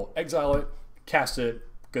 okay, cool, exile it, cast it,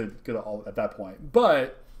 good all at that point.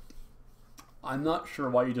 But I'm not sure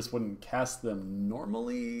why you just wouldn't cast them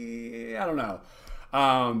normally. I don't know.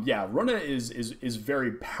 Yeah, Rona is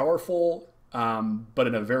very powerful, but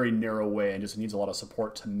in a very narrow way, and just needs a lot of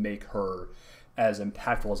support to make her as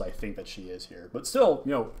impactful as I think that she is here. But still,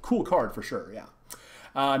 you know, cool card for sure. Yeah.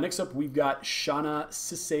 Next up, we've got Shauna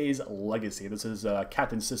Sisei's Legacy. This is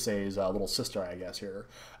Captain Sisei's little sister, I guess, here.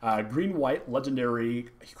 Green-white, legendary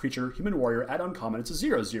creature, human warrior, add uncommon. It's a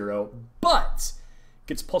 0/0, but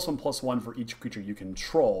gets +1/+1 for each creature you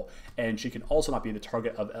control. And she can also not be the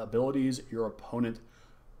target of abilities your opponent...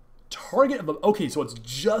 Okay, so it's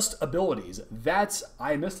just abilities.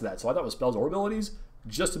 I missed that. So I thought it was spells or abilities.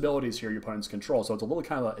 Just abilities here your opponents control. So it's a little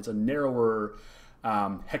kind of it's a narrower...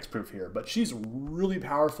 hexproof here, but she's really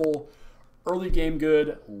powerful. Early game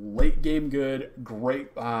good, late game good,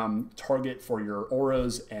 great target for your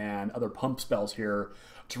auras and other pump spells here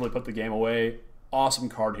to really put the game away. Awesome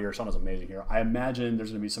card here. Shauna's amazing here. I imagine there's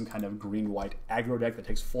going to be some kind of green-white aggro deck that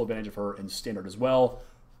takes full advantage of her in standard as well.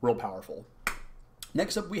 Real powerful.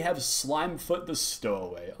 Next up, we have Slimefoot the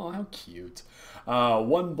Stowaway. Oh, how cute.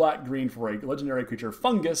 1 black-green for a legendary creature,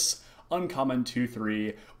 Fungus. Uncommon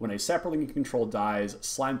 2/3. When a sapperling you control dies,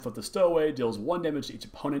 Slimefoot the Stowaway deals 1 damage to each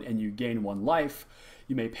opponent and you gain 1 life.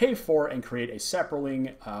 You may pay 4 and create a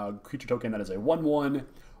sapperling creature token that is a 1/1.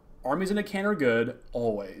 Armies in a can are good,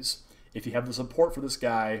 always. If you have the support for this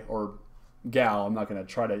guy or gal, I'm not going to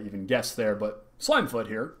try to even guess there, but Slimefoot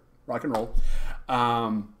here, rock and roll.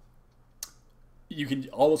 You can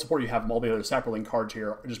all the support you have from all the other sapperling cards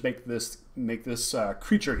here. Just make this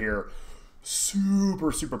creature here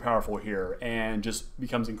super powerful here and just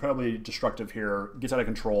becomes incredibly destructive here. Gets out of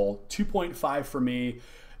control. 2.5 for me.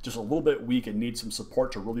 Just a little bit weak and needs some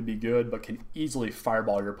support to really be good, but can easily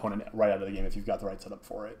fireball your opponent right out of the game if you've got the right setup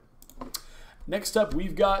for it. Next up,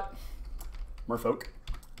 we've got Merfolk.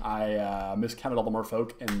 I miscounted all the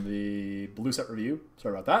Merfolk in the blue set review.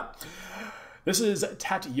 Sorry about that. This is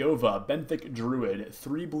Tatyova, Benthic Druid,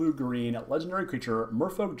 3 blue-green, legendary creature,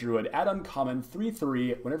 Merfolk Druid, add uncommon,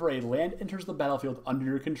 3/3. Whenever a land enters the battlefield under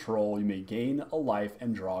your control, you may gain a life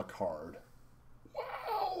and draw a card.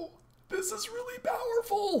 Wow, this is really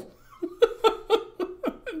powerful.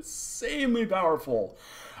 Insanely powerful.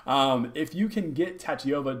 If you can get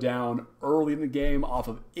Tatyova down early in the game off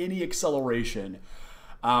of any acceleration,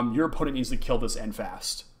 your opponent needs to kill this and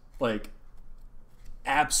fast. Like,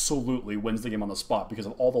 absolutely wins the game on the spot because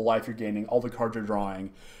of all the life you're gaining, all the cards you're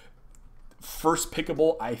drawing. First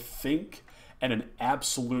pickable, I think, and an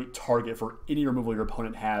absolute target for any removal your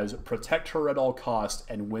opponent has. Protect her at all costs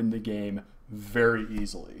and win the game very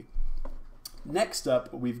easily. Next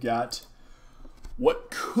up, we've got what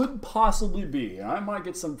could possibly be, and I might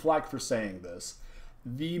get some flack for saying this,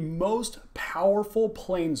 the most powerful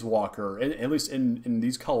planeswalker, at least in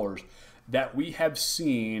these colors, that we have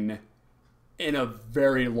seen in a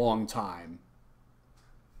very long time.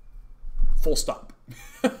 Full stop.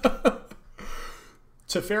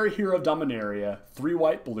 Teferi, Hero of Dominaria, 3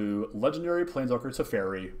 white blue, legendary planeswalker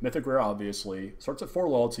Teferi, mythic rare obviously, starts at 4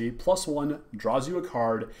 loyalty, +1, draws you a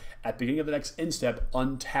card, at the beginning of the next end step,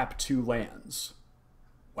 untap 2 lands.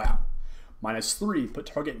 Wow. -3, put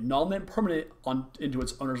target non-land permanent into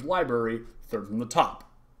its owner's library, 3rd from the top.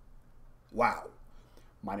 Wow.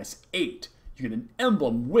 -8. You get an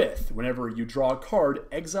emblem with, whenever you draw a card,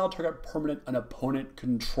 exile target permanent an opponent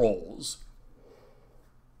controls.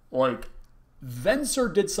 Like,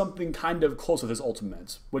 Venser did something kind of close with his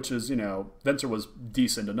ultimates, which is, you know, Venser was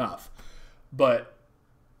decent enough. But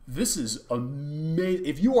this is amazing.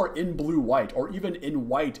 If you are in blue-white, or even in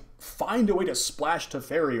white, find a way to splash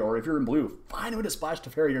Teferi, or if you're in blue, find a way to splash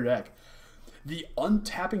Teferi in your deck. The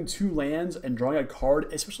untapping 2 lands and drawing a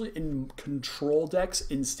card, especially in control decks,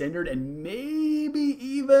 in standard, and maybe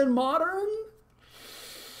even modern?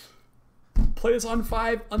 Play this on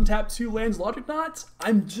 5, untap 2 lands, Logic Knots?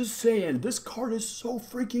 I'm just saying, this card is so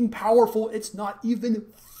freaking powerful, it's not even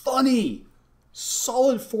funny.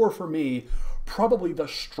 Solid 4 for me. Probably the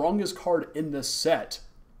strongest card in this set.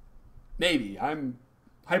 Maybe. I'm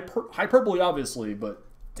hyperbole, obviously, but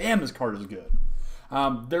damn, this card is good.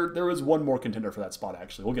 There is one more contender for that spot,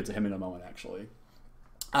 actually. We'll get to him in a moment, actually.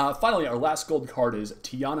 Finally, our last gold card is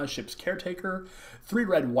Tiana, Ship's Caretaker. 3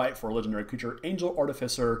 red, white for a legendary creature, Angel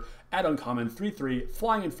Artificer, add uncommon, 3/3,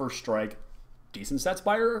 flying in first strike. Decent stats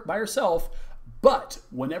by herself, but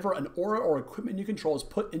whenever an aura or equipment you control is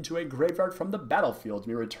put into a graveyard from the battlefield,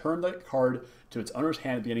 you may return the card to its owner's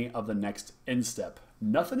hand at the beginning of the next end step.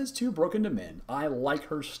 Nothing is too broken to mend. I like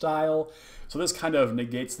her style. So this kind of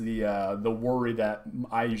negates the worry that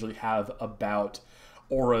I usually have about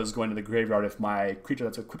auras going to the graveyard if my creature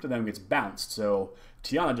that's equipped to them gets bounced. So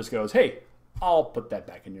Tiana just goes, hey, I'll put that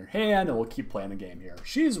back in your hand, and we'll keep playing the game here.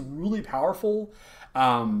 She's really powerful.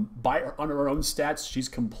 On her own stats, she's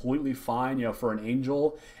completely fine, you know, for an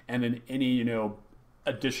angel, and then any, you know,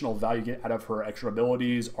 additional value you get out of her extra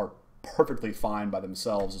abilities are perfectly fine by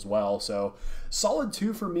themselves as well. So solid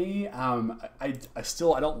 2 for me. I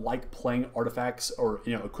don't like playing artifacts or,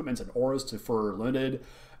 you know, equipments and auras for limited,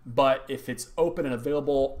 but if it's open and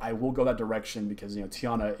available, I will go that direction because, you know,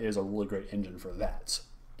 Tiana is a really great engine for that.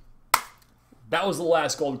 That was the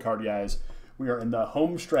last gold card, guys. We are in the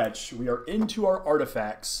home stretch. We are into our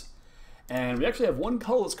artifacts, and we actually have one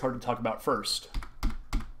colorless card to talk about first.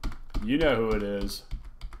 You know who it is.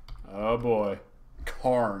 Oh boy.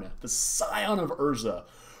 Karn, the Scion of Urza.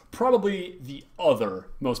 Probably the other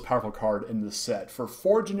most powerful card in the set. For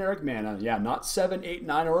 4 generic mana, yeah, not 7, 8,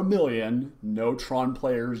 9, or a million. No Tron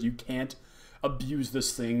players, you can't abuse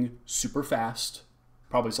this thing super fast.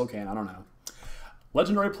 Probably still can, I don't know.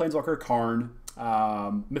 Legendary Planeswalker Karn,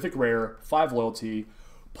 Mythic Rare, 5 loyalty,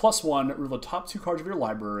 +1, reveal the top 2 cards of your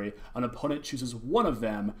library. An opponent chooses one of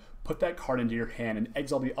them, put that card into your hand, and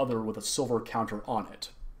exile the other with a silver counter on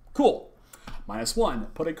it. Cool.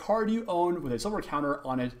 -1, put a card you own with a silver counter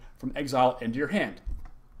on it from exile into your hand.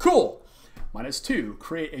 Cool. -2,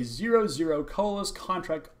 create a 0/0 colorless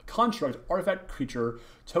construct artifact creature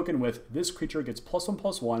token with this creature gets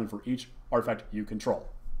 +1/+1 for each artifact you control.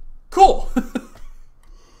 Cool.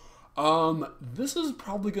 This is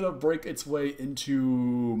probably going to break its way into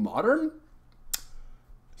Modern,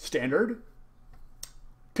 Standard,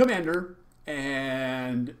 Commander,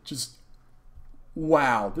 and just,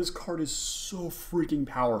 wow, this card is so freaking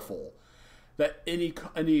powerful that any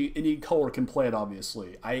color can play it,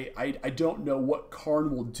 obviously. I don't know what Karn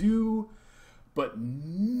will do, but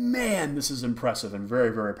man, this is impressive and very,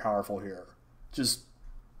 very powerful here. Just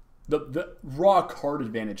the raw card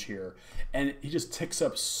advantage here, and he just ticks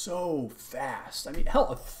up so fast. I mean, hell,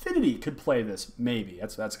 Affinity could play this, maybe.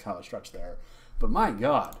 That's kind of a stretch there. But my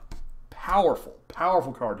God, powerful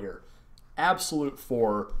card here. Absolute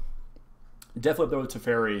 4. Definitely up there with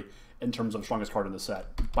Teferi in terms of strongest card in the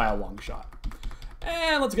set by a long shot.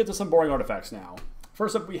 And let's get to some boring artifacts now.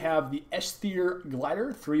 First up, we have the Esthir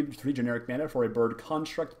Glider, 3 generic mana for a bird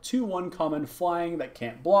construct, 2/1 common flying that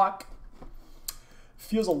can't block.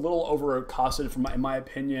 Feels a little overcosted in my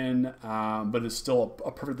opinion, but is still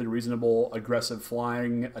a perfectly reasonable, aggressive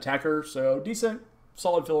flying attacker. So decent,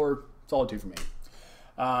 solid filler, solid 2 for me.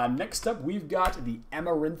 Next up, we've got the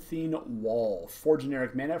Amaranthine Wall, 4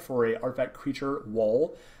 generic mana for a artifact creature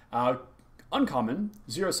wall. Uncommon,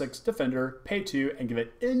 0/6 defender, pay 2, and give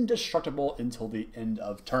it indestructible until the end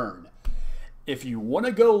of turn. If you want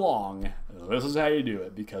to go long, this is how you do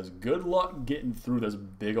it, because good luck getting through this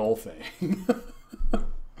big old thing.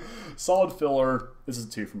 Solid filler, this is a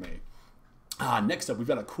 2 for me. Next up, we've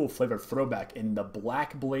got a cool flavor throwback in the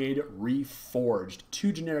Blackblade Reforged.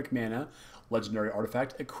 2 generic mana, legendary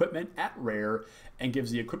artifact, equipment at rare, and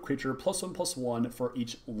gives the equipped creature +1/+1 for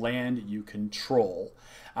each land you control.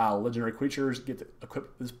 Legendary creatures get to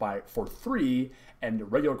equip this for 3,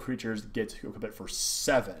 and regular creatures get to equip it for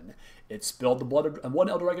 7. It spilled the blood of one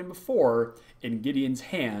Elder Dragon before. In Gideon's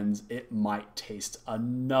hands, it might taste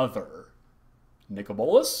another. Nicol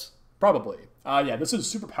Bolas? Probably. Yeah, this is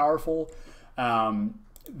super powerful. I only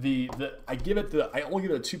give it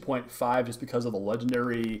a 2.5 just because of the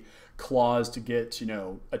legendary clause to get, you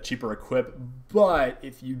know, a cheaper equip. But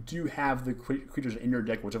if you do have the creatures in your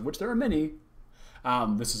deck, which there are many,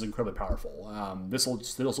 this is incredibly powerful. This will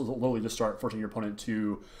literally just start forcing your opponent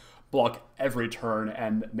to block every turn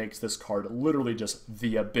and makes this card literally just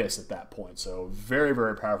the abyss at that point. So very,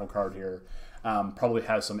 very powerful card here. Probably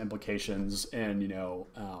has some implications in, you know,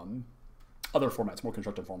 other formats, more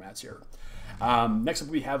constructive formats here. Next up,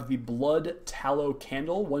 we have the Blood Tallow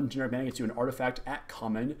Candle. 1 generic mana gets you an artifact at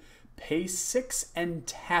common. Pay 6 and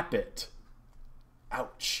tap it.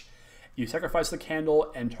 Ouch. You sacrifice the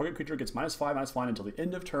candle, and target creature gets -5/-5 until the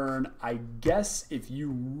end of turn. I guess if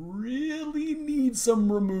you really need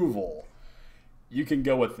some removal, you can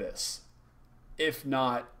go with this. If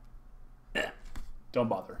not, don't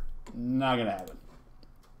bother. Not gonna happen.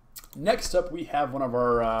 Next up, we have one of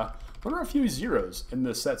our few zeros in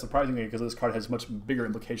this set, surprisingly, because this card has much bigger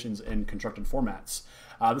implications in constructed formats.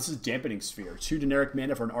 This is Dampening Sphere. 2 generic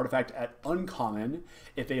mana for an artifact at uncommon.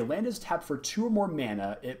 If a land is tapped for 2 or more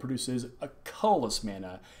mana, it produces a colorless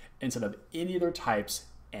mana instead of any other types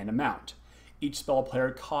and amount. Each spell a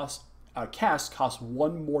player casts costs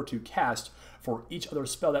 1 more to cast for each other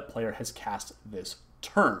spell that player has cast this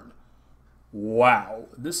turn. Wow,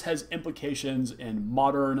 this has implications in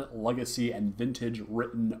Modern, Legacy, and Vintage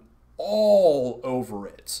written all over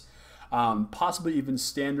it. Possibly even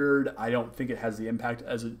standard. I don't think it has the impact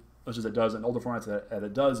as it does in older formats that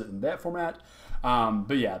it does in that format.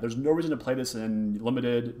 But yeah, there's no reason to play this in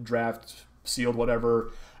limited, draft, sealed,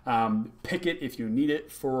 whatever. Pick it if you need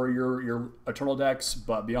it for your Eternal decks,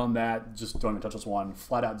 but beyond that, just don't even touch this one.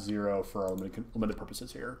 Flat out 0 for our limited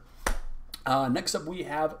purposes here. Next up, we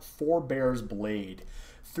have Forebear's Blade.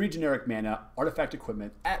 3 generic mana, artifact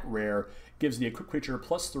equipment at rare, gives the equipped creature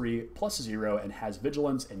 +3/+0 and has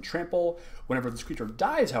vigilance and trample. Whenever this creature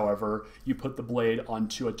dies, however, you put the blade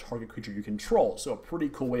onto a target creature you control. So a pretty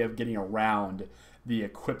cool way of getting around the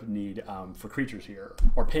equip need for creatures here,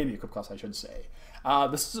 or paying the equip cost, I should say.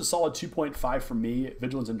 This is a solid 2.5 for me.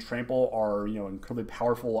 Vigilance and trample are incredibly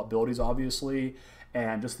powerful abilities, obviously,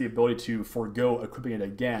 and just the ability to forego equipping it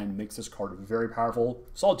again makes this card very powerful.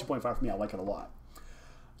 Solid 2.5 for me. I like it a lot.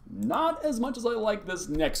 Not as much as I like this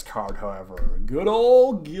next card, however. Good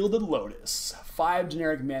old Gilded Lotus. 5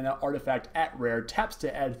 generic mana, artifact at rare, taps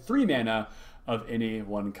to add 3 mana of any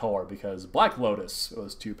one color, because Black Lotus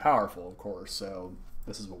was too powerful, of course, so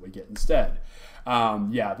this is what we get instead.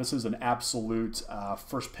 Yeah, this is an absolute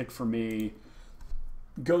first pick for me.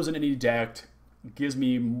 Goes in any deck, gives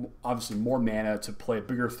me obviously more mana to play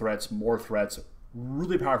bigger threats, more threats.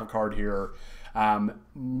 Really powerful card here.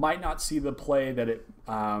 Might not see the play that it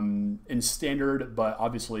in standard, but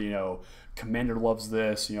obviously, Commander loves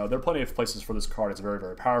this. There are plenty of places for this card. It's very,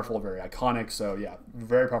 very powerful, very iconic. So yeah,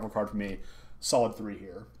 very powerful card for me. Solid 3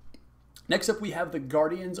 here. Next up, we have the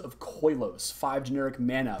Guardians of Koilos. 5 generic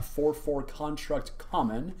mana, 4/4 construct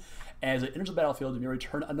common. As it enters the battlefield, you may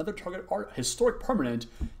return another target historic permanent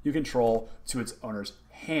you control to its owner's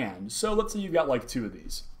hand. So let's say you've got like 2 of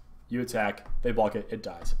these. You attack, they block it, it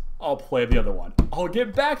dies. I'll play the other one. I'll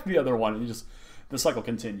get back the other one. And the cycle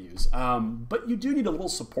continues. But you do need a little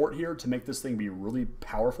support here to make this thing be really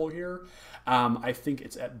powerful here. I think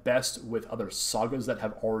it's at best with other sagas that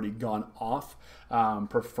have already gone off,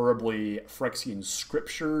 preferably Phyrexian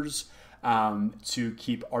Scriptures, to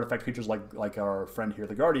keep artifact creatures like our friend here,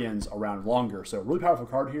 the Guardians, around longer. So really powerful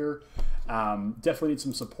card here. Definitely need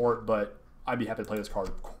some support, but I'd be happy to play this card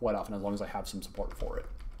quite often as long as I have some support for it.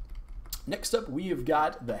 Next up, we have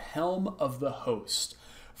got the Helm of the Host.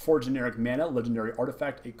 4 generic mana, legendary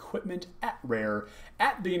artifact, equipment at rare.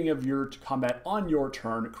 At the beginning of your combat on your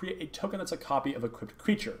turn, create a token that's a copy of equipped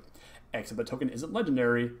creature. Except the token isn't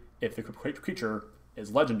legendary if the equipped creature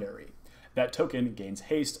is legendary. That token gains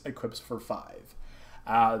haste, equips for 5.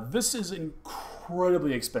 This is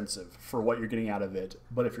incredibly expensive for what you're getting out of it,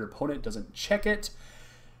 but if your opponent doesn't check it,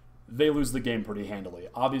 they lose the game pretty handily.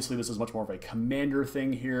 Obviously, this is much more of a commander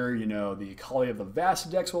thing here. The Kali of the Vast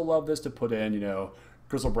decks will love this to put in,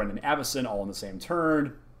 Grizzlebrand and Avacyn all on the same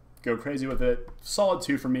turn. Go crazy with it. Solid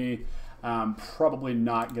 2 for me. Probably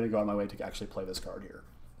not going to go on my way to actually play this card here.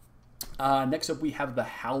 Next up, we have the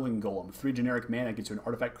Howling Golem. 3 generic mana gets you an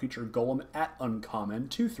artifact creature golem at uncommon,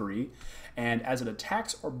 2/3. And as it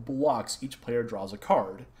attacks or blocks, each player draws a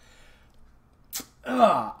card.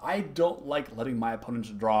 I don't like letting my opponents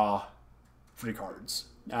draw free cards.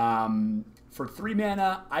 For 3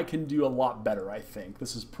 mana, I can do a lot better, I think.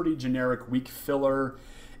 This is pretty generic, weak filler.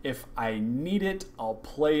 If I need it, I'll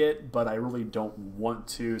play it, but I really don't want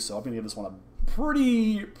to, so I'm going to give this one a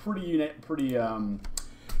pretty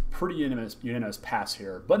unanimous pass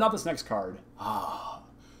here. But not this next card.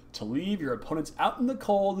 To leave your opponents out in the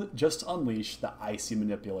cold, just unleash the Icy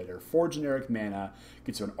Manipulator. 4 generic mana,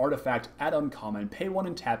 gets you an artifact at uncommon, pay 1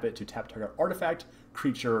 and tap it to tap target artifact,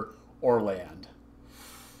 creature, or land.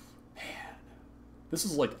 Man, this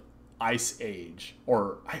is like Ice Age,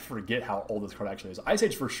 or I forget how old this card actually is. Ice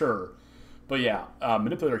Age for sure, but yeah,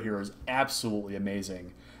 Manipulator here is absolutely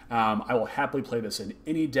amazing. I will happily play this in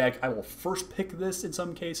any deck. I will first pick this in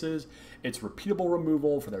some cases. It's repeatable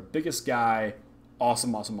removal for their biggest guy.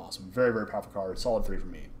 Awesome, awesome, awesome. Very, very powerful card. Solid 3 for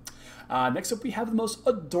me. Next up, we have the most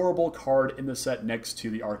adorable card in the set next to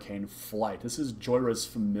the Arcane Flight. This is Joyra's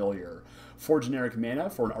Familiar. 4 generic mana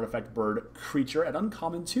for an artifact bird creature at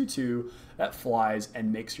uncommon 2/2 that flies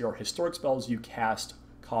and makes your historic spells you cast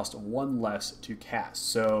cost 1 less to cast.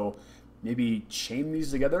 So maybe chain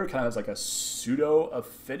these together, kind of as like a pseudo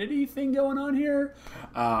affinity thing going on here.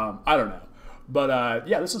 I don't know. But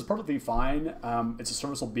yeah, this is perfectly fine. It's a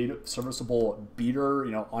serviceable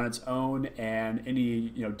beater, on its own, and any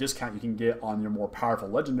discount you can get on your more powerful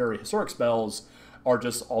legendary historic spells are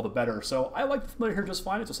just all the better. So I like the Familiar here just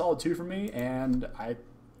fine. It's a solid 2 for me, and I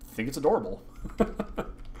think it's adorable.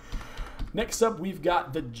 Next up, we've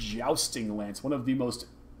got the Jousting Lance, one of the most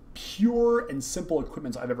pure and simple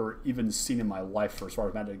equipments I've ever even seen in my life for as far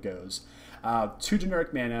as mana goes. 2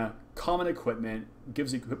 generic mana, common equipment,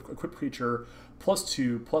 gives the equipped creature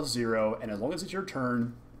 +2/+0, and as long as it's your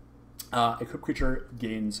turn, equipped creature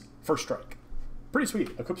gains first strike. Pretty sweet.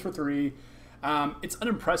 Equips for 3. It's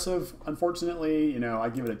unimpressive, unfortunately. I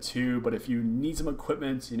give it a 2, but if you need some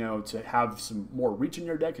equipment, to have some more reach in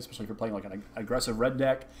your deck, especially if you're playing like an aggressive red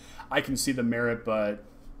deck, I can see the merit, but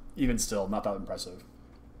even still, not that impressive.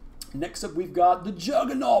 Next up, we've got the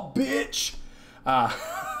Juggernaut, bitch!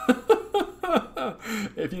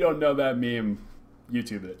 If you don't know that meme,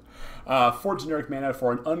 YouTube it. 4 generic mana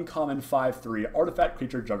for an uncommon 5/3 artifact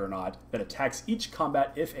creature Juggernaut that attacks each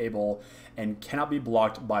combat if able and cannot be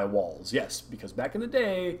blocked by walls. Yes, because back in the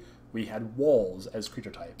day, we had walls as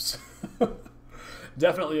creature types.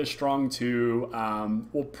 Definitely a strong 2.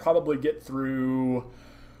 We'll probably get through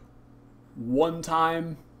 1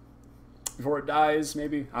 time before it dies,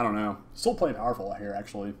 maybe? I don't know. Still playing powerful here,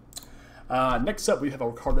 actually. Next up, we have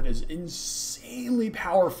a card that is insanely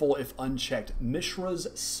powerful if unchecked. Mishra's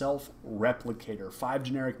Self-Replicator. 5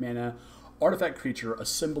 generic mana, artifact creature,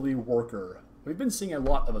 assembly worker. We've been seeing a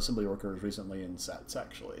lot of assembly workers recently in sets,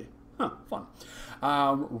 actually. Huh, fun.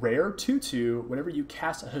 Rare 2/2. Whenever you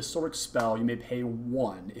cast a historic spell, you may pay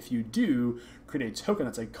 1. If you do, create a token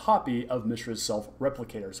that's a copy of Mishra's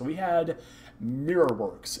Self-Replicator. So we had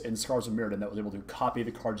Mirrorworks in Scars of Mirrodin that was able to copy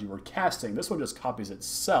the cards you were casting. This one just copies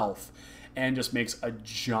itself and just makes a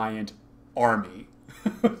giant army.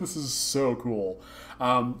 This is so cool.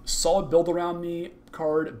 Solid build around me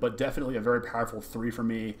card, but definitely a very powerful 3 for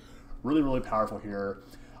me. Really, really powerful here.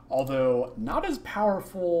 Although not as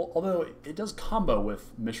powerful, although it does combo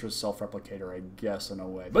with Mishra's Self-Replicator, I guess, in a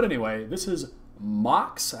way. But anyway, this is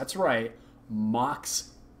Mox, that's right,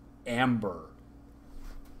 Mox Amber.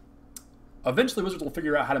 Eventually, Wizards will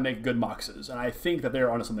figure out how to make good Moxes, and I think that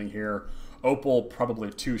they're onto something here. Opal, probably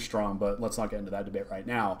too strong, but let's not get into that debate right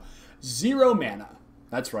now. 0 mana.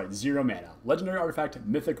 That's right, 0 mana. Legendary artifact,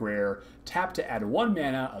 mythic rare. Tap to add 1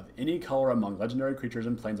 mana of any color among legendary creatures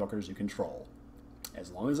and planeswalkers you control.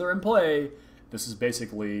 As long as they're in play, this is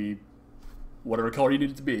basically whatever color you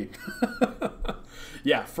need it to be.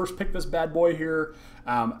 Yeah, first pick this bad boy here.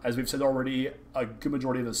 As we've said already, a good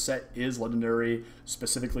majority of the set is legendary,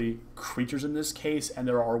 specifically creatures in this case, and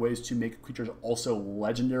there are ways to make creatures also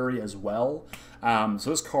legendary as well. So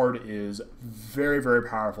this card is very, very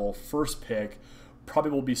powerful. First pick,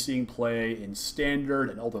 probably will be seeing play in Standard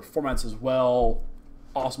and other formats as well.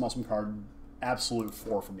 Awesome, awesome card. Absolute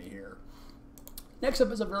 4 for me here. Next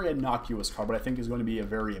up is a very innocuous card, but I think is going to be a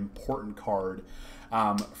very important card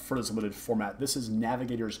for this limited format. This is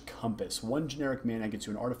Navigator's Compass. 1 generic mana gets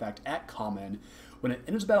you an artifact at common. When it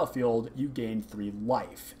enters the battlefield, you gain 3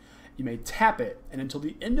 life. You may tap it, and until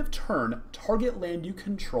the end of turn, target land you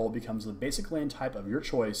control becomes the basic land type of your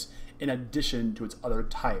choice in addition to its other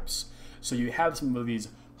types. So you have some of these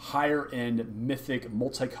higher-end mythic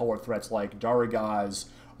multicolor threats like Daragaz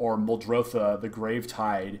or Muldrotha, the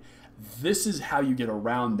Gravetide. This is how you get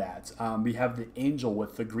around that. We have the Angel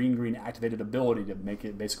with the green activated ability to make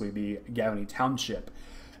it basically be Gavany Township.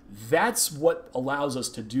 That's what allows us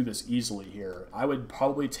to do this easily here. I would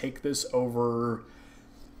probably take this over...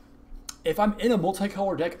 If I'm in a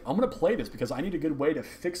multicolor deck, I'm going to play this because I need a good way to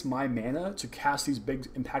fix my mana to cast these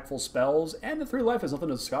big impactful spells, and the 3 life is nothing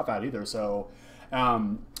to scoff at either, so...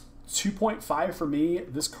 2.5 for me.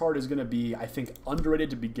 This card is going to be, I think, underrated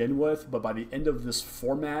to begin with, but by the end of this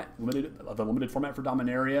format, the limited format for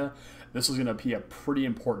Dominaria, this is going to be a pretty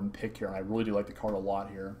important pick here, and I really do like the card a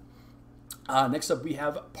lot here. Next up, we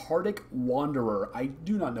have Pardic Wanderer. I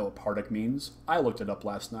do not know what Pardic means. I looked it up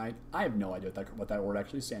last night. I have no idea what that word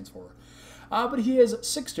actually stands for. But he has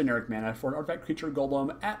 6 generic mana for an artifact creature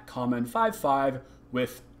golem at common, 5/5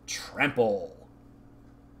 with Trample.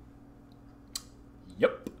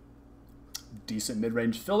 Yep. Decent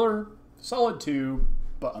mid-range filler, solid 2,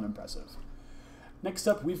 but unimpressive. Next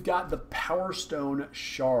up, we've got the Power Stone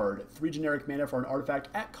Shard. 3 generic mana for an artifact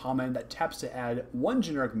at common that taps to add 1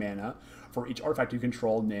 generic mana for each artifact you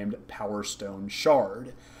control named Power Stone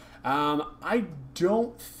Shard. I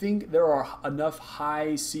don't think there are enough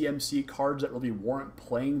high CMC cards that really warrant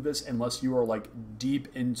playing this unless you are like deep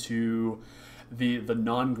into the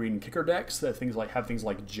non-green kicker decks that have things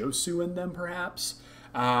like Josu in them, perhaps.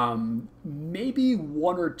 Maybe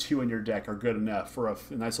 1 or 2 in your deck are good enough for a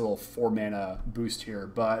nice little 4 mana boost here,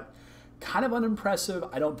 but kind of unimpressive.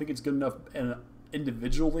 I don't think it's good enough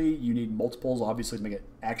individually. You need multiples, obviously, to make it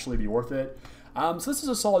actually be worth it. So this is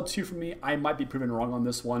a solid 2 for me. I might be proven wrong on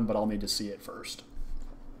this one, but I'll need to see it first.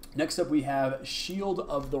 Next up, we have Shield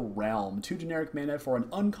of the Realm. 2 generic mana for an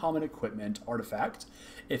uncommon equipment artifact.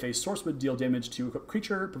 If a source would deal damage to a equipped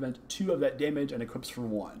creature, prevent 2 of that damage and equips for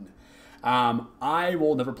 1. I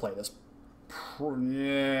will never play this.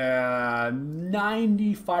 Yeah,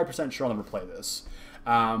 95% sure I'll never play this.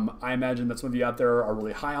 I imagine that some of you out there are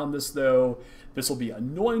really high on this, though. This will be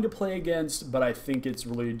annoying to play against, but I think it's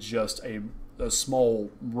really just a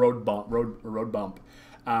small road bump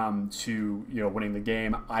to winning the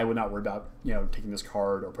game. I would not worry about taking this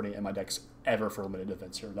card or putting it in my decks ever for limited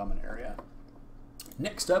defense here in Dominaria.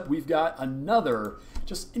 Next up, we've got another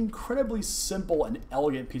just incredibly simple and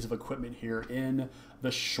elegant piece of equipment here in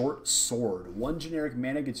the Short Sword. 1 generic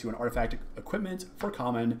mana gets you an artifact equipment for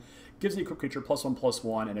common, gives the equipped creature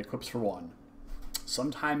 +1/+1, and equips for 1.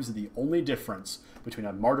 Sometimes the only difference between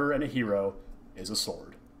a martyr and a hero is a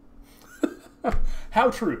sword. How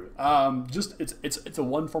true. It's a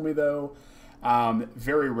 1 for me though.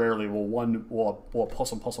 Very rarely will a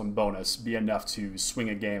 +1/+1 bonus be enough to swing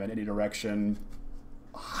a game in any direction.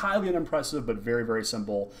 Highly unimpressive, but very, very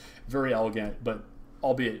simple, very elegant, but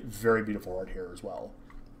albeit very beautiful art here as well.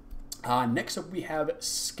 Next up, we have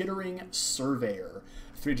Skittering Surveyor.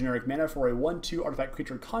 3 generic mana for a 1/2 artifact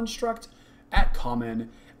creature construct at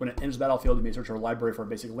common. When it enters the battlefield, you may search your library for a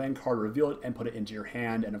basic land card, reveal it, and put it into your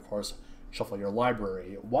hand, and of course, shuffle your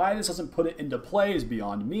library. Why this doesn't put it into play is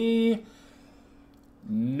beyond me.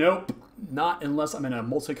 Nope. Not unless I'm in a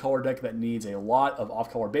multicolor deck that needs a lot of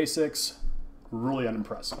off-color basics. Really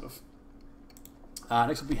unimpressive.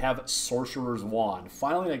 Next up, we have Sorcerer's Wand.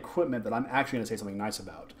 Finally, an equipment that I'm actually going to say something nice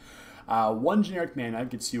about. 1 generic mana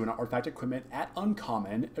gets you an artifact equipment at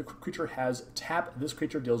uncommon. A creature has tap. This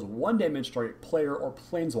creature deals 1 damage to target player or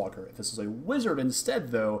planeswalker. If this is a wizard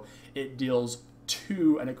instead, though, it deals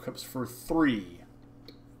 2 and equips for 3.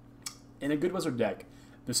 In a good wizard deck,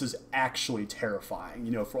 this is actually terrifying.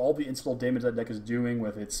 For all the incidental damage that deck is doing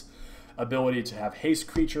with its ability to have haste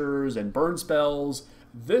creatures and burn spells,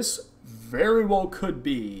 this very well could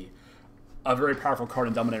be a very powerful card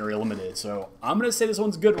in Dominaria Limited. So I'm going to say this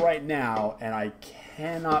one's good right now, and I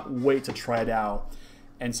cannot wait to try it out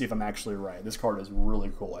and see if I'm actually right. This card is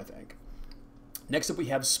really cool, I think. Next up, we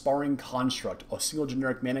have Sparring Construct. A single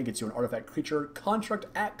generic mana gets you an artifact creature construct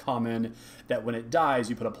at common that when it dies,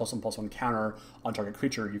 you put a +1/+1 counter on target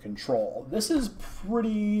creature you control. This is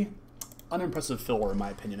pretty unimpressive filler, in my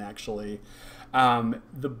opinion, actually.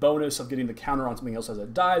 The bonus of getting the counter on something else as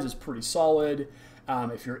it dies is pretty solid.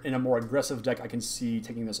 If you're in a more aggressive deck, I can see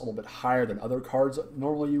taking this a little bit higher than other cards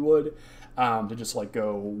normally you would, to just like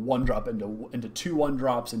go 1-drop into 2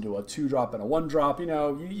 1-drops, into a 2-drop and a 1-drop.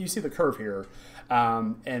 You see the curve here.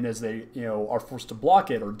 And as they are forced to block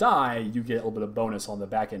it or die, you get a little bit of bonus on the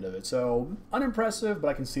back end of it. So unimpressive, but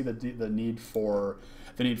I can see the need for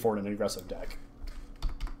it in an aggressive deck.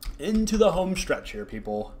 Into the home stretch here,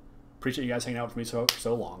 people. Appreciate you guys hanging out with me for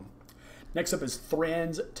so long. Next up is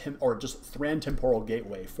Thran Temporal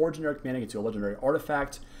Gateway. 4 generic mana gets you a legendary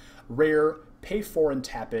artifact. Rare, pay 4 and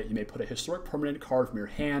tap it. You may put a historic permanent card from your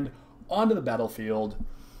hand onto the battlefield.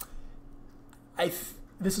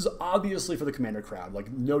 This is obviously for the Commander crowd,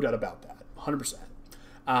 like no doubt about that, 100%.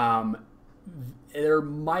 There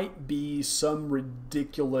might be some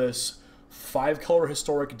ridiculous 5-color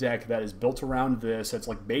historic deck that is built around this. It's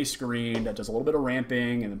like base green that does a little bit of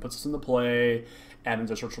ramping and then puts us into play and then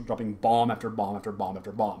just starts dropping bomb after bomb after bomb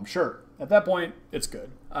after bomb. Sure, at that point, it's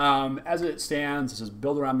good. As it stands, this is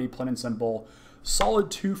build around me, plain and simple.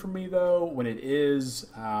 Solid 2 for me though. When it is,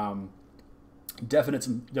 definitely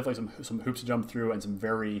some hoops to jump through and some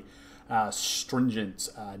very stringent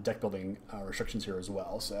deck building restrictions here as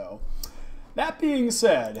well. So that being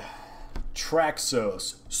said,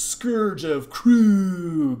 Traxos, Scourge of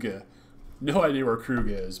Krug. No idea where Krug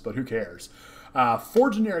is, but who cares? 4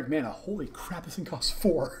 generic mana. Holy crap, this thing costs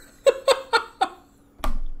 4.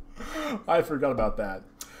 I forgot about that.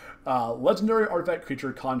 Legendary artifact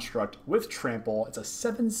creature construct with trample. It's a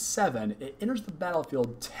 7/7. It enters the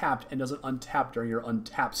battlefield tapped and doesn't untap during your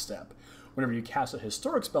untap step. Whenever you cast a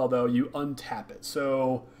historic spell, though, you untap it.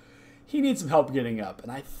 So he needs some help getting up, and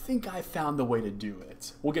I think I found the way to do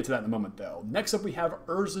it. We'll get to that in a moment, though. Next up, we have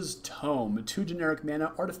Urza's Tome. 2 generic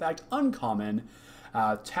mana, artifact uncommon.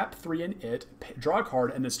 Tap 3 in it, draw a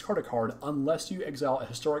card, and discard a card unless you exile a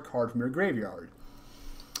historic card from your graveyard.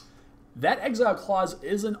 That exile clause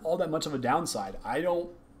isn't all that much of a downside. I don't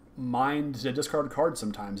mind to discard cards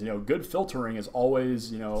sometimes. Good filtering is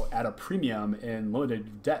always, at a premium in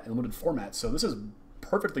limited formats. So this is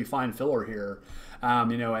perfectly fine filler here.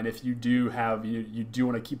 And if you do have, you do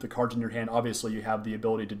want to keep the cards in your hand, obviously you have the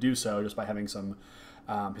ability to do so just by having some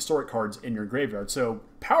historic cards in your graveyard. So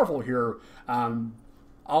powerful here.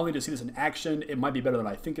 I'll need to see this in action. It might be better than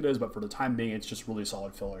I think it is, but for the time being, it's just really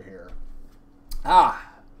solid filler here.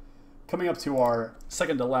 Coming up to our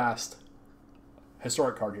second to last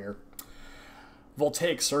historic card here.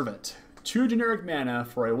 Voltaic Servant. 2 generic mana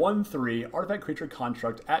for a 1/3 artifact creature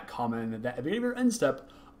construct at common that at the beginning of your end step,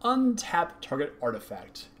 untap target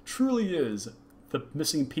artifact. Truly is the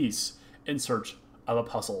missing piece in search of a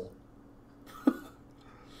puzzle.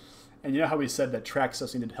 And you know how we said that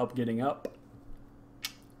Traxxas needed help getting up?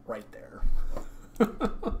 Right there.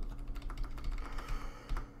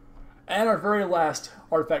 And our very last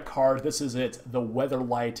artifact card, this is it, the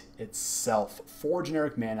Weatherlight itself. 4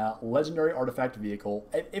 generic mana, legendary artifact vehicle.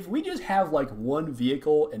 If we just have like one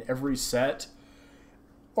vehicle in every set,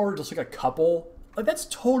 or just like a couple, like that's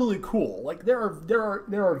totally cool. Like there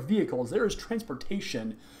are vehicles, there is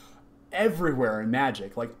transportation everywhere in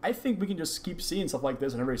Magic. Like I think we can just keep seeing stuff like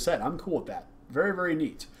this in every set. I'm cool with that. Very, very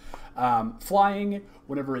neat. Flying,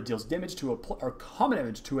 whenever it deals damage to or common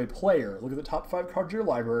damage to a player, look at the top 5 cards of your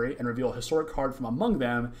library and reveal a historic card from among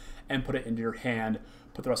them and put it into your hand.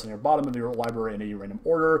 Put the rest on your bottom of your library in a random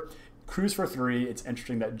order. Cruise for 3. It's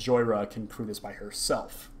interesting that Joyra can crew this by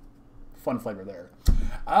herself. Fun flavor there.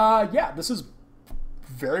 Yeah, this is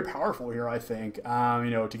very powerful here, I think.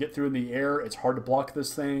 You know, to get through in the air, it's hard to block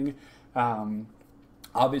this thing.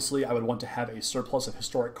 Obviously, I would want to have a surplus of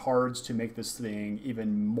historic cards to make this thing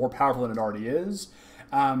even more powerful than it already is.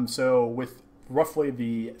 So with roughly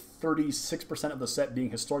the 36% of the set being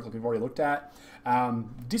historic, like we've already looked at,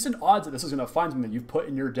 decent odds that this is going to find something that you've put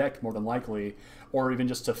in your deck more than likely, or even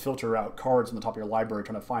just to filter out cards on the top of your library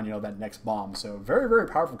trying to find, you know, that next bomb. So very, very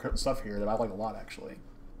powerful stuff here that I like a lot, actually.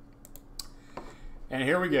 And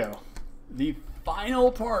here we go. The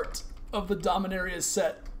final part of the Dominaria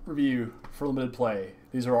set review for limited play.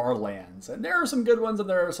 These are our lands. And there are some good ones and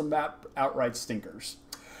there are some outright stinkers.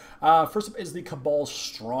 First up is the Cabal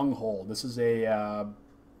Stronghold. This is a,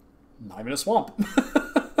 not even a swamp.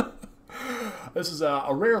 This is a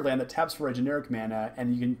rare land that taps for a generic mana,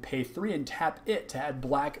 and you can pay 3 and tap it to add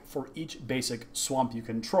black for each basic swamp you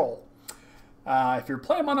control. If you're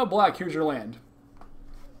playing mono black, here's your land.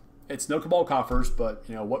 It's no Cabal Coffers, but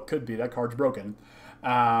you know what could be. That card's broken.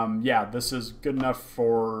 Yeah, this is good enough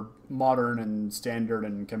for Modern and Standard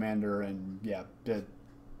and Commander, and yeah,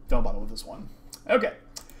 don't bother with this one. Okay,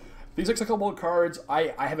 these executable cards,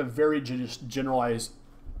 I have a very generalized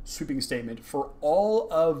sweeping statement for all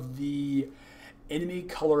of the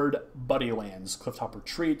enemy-colored buddy lands: Clifftop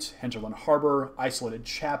Retreat, Hinterland Harbor, Isolated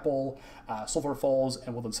Chapel, Sulphur Falls,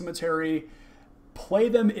 and Woodland Cemetery. Play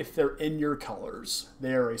them if they're in your colors.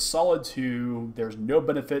 They're a solid 2. There's no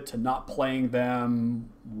benefit to not playing them.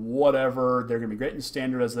 Whatever. They're going to be great in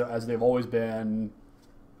Standard as they've always been.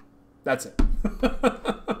 That's it.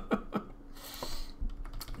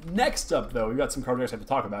 Next up, though, we've got some cards I have to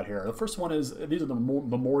talk about here. The first one is, these are the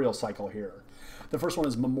Memorial cycle here. The first one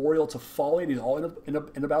is Memorial to Folly. These are all in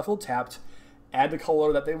a battlefield tapped. Add the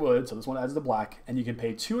color that they would, so this one adds the black, and you can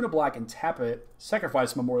pay 2 and a black and tap it,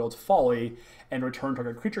 sacrifice Memorial to Folly, and return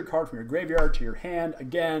target creature card from your graveyard to your hand.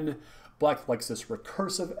 Again, black likes this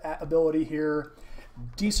recursive ability here.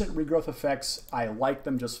 Decent regrowth effects. I like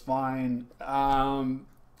them just fine.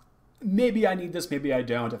 Maybe I need this, maybe I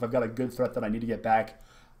don't. If I've got a good threat that I need to get back,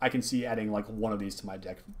 I can see adding like one of these to my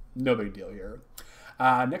deck. No big deal here.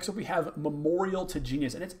 Next up, we have Memorial to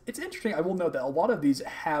Genius, and it's interesting. I will note that a lot of these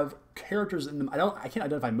have characters in them. I can't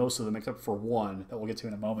identify most of them except for one that we'll get to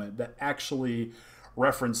in a moment that actually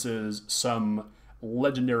references some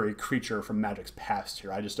legendary creature from Magic's past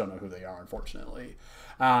here. I just don't know who they are, unfortunately.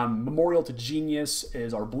 Memorial to Genius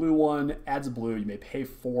is our blue one. Adds a blue. You may pay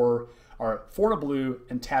 4 and a blue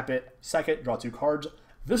and tap it. Sack it. Draw 2 cards.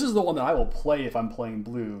 This is the one that I will play if I'm playing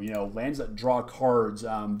blue. You know, lands that draw cards.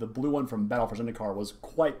 The blue one from Battle for Zendikar was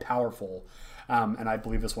quite powerful, and I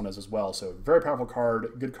believe this one is as well. So very powerful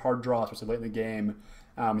card, good card draw, especially late in the game.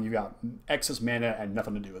 You've got excess mana and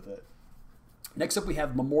nothing to do with it. Next up, we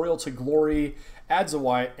have Memorial to Glory. Adds a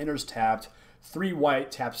white, enters tapped. 3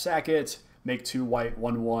 white, tap sack it. Make 2 white,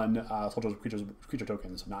 1/1 soldiers creature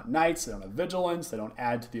tokens. Not knights. They don't have vigilance. They don't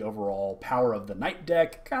add to the overall power of the knight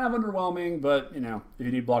deck. Kind of underwhelming, but you know, if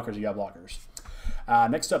you need blockers, you got blockers.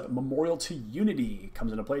 Next up, Memorial to Unity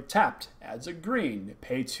comes into play tapped. Adds a green.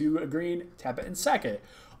 Pay 2 a green. Tap it and sack it.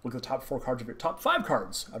 Look at the top 4 cards of your top 5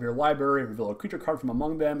 cards of your library. Reveal a creature card from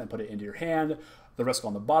among them and put it into your hand. The rest go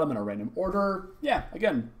on the bottom in a random order. Yeah,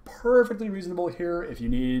 again, perfectly reasonable here if you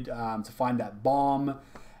need to find that bomb.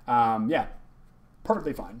 Yeah,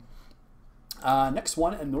 perfectly fine. Next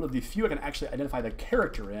one, and one of the few I can actually identify the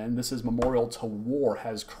character in. This is Memorial to War,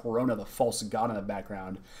 has Corona, the false god, in the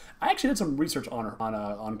background. I actually did some research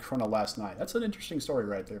on Corona last night. That's an interesting story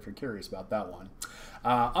right there if you're curious about that one.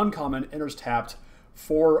 Uncommon, enters tapped,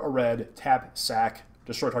 for a red, tap, sack,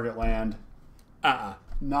 destroy target land.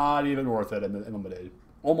 Not even worth it in limited.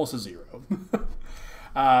 Almost a 0.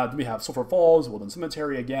 Then we have Sulphur Falls, Woodland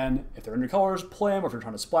Cemetery again. If they're in your colors, play them. Or if you're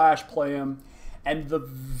trying to splash, play them. And the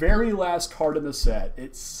very last card in the set,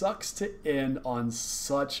 it sucks to end on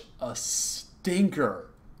such a stinker.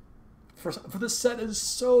 For this set is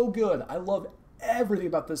so good. I love everything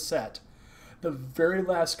about this set. The very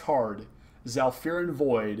last card, Zhalfirin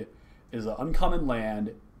Void, is an uncommon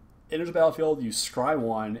land. Enters the battlefield, you scry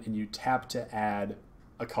 1, and you tap to add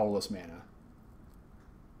a colorless mana.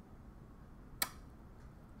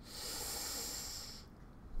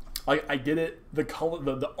 I get it. The color,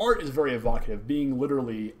 the art is very evocative, being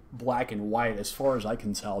literally black and white. As far as I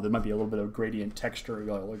can tell, there might be a little bit of gradient texture,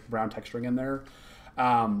 like brown texturing in there.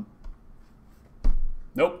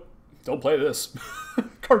 Nope, don't play this.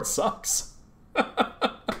 Card sucks.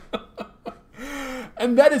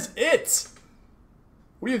 And that is it.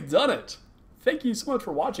 We have done it. Thank you so much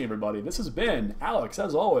for watching, everybody. This has been Alex,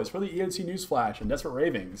 as always, for the EOT Newsflash and Desperate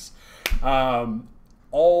Ravings.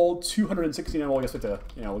 All 269, well, I guess we have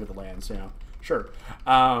to, look at the lands, Sure.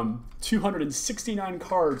 269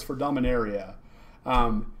 cards for Dominaria.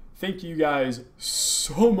 Thank you guys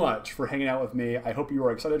so much for hanging out with me. I hope you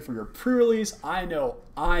are excited for your pre-release. I know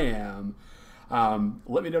I am.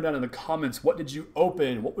 Let me know down in the comments, what did you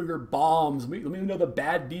open? What were your bombs? Let me know the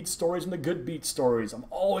bad beat stories and the good beat stories. I'm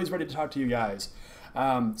always ready to talk to you guys.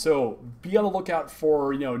 So be on the lookout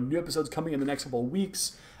for, new episodes coming in the next couple of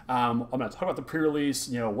weeks. I'm going to talk about the pre-release,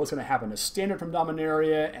 what's going to happen to Standard from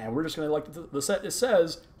Dominaria, and we're just going to, like the set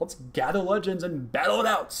says, let's gather legends and battle it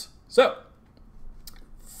out. So,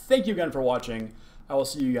 thank you again for watching. I will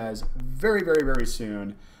see you guys very, very, very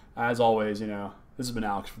soon. As always, this has been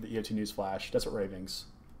Alex for the EOT Newsflash. Desperate Ravings.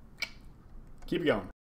 Keep it going.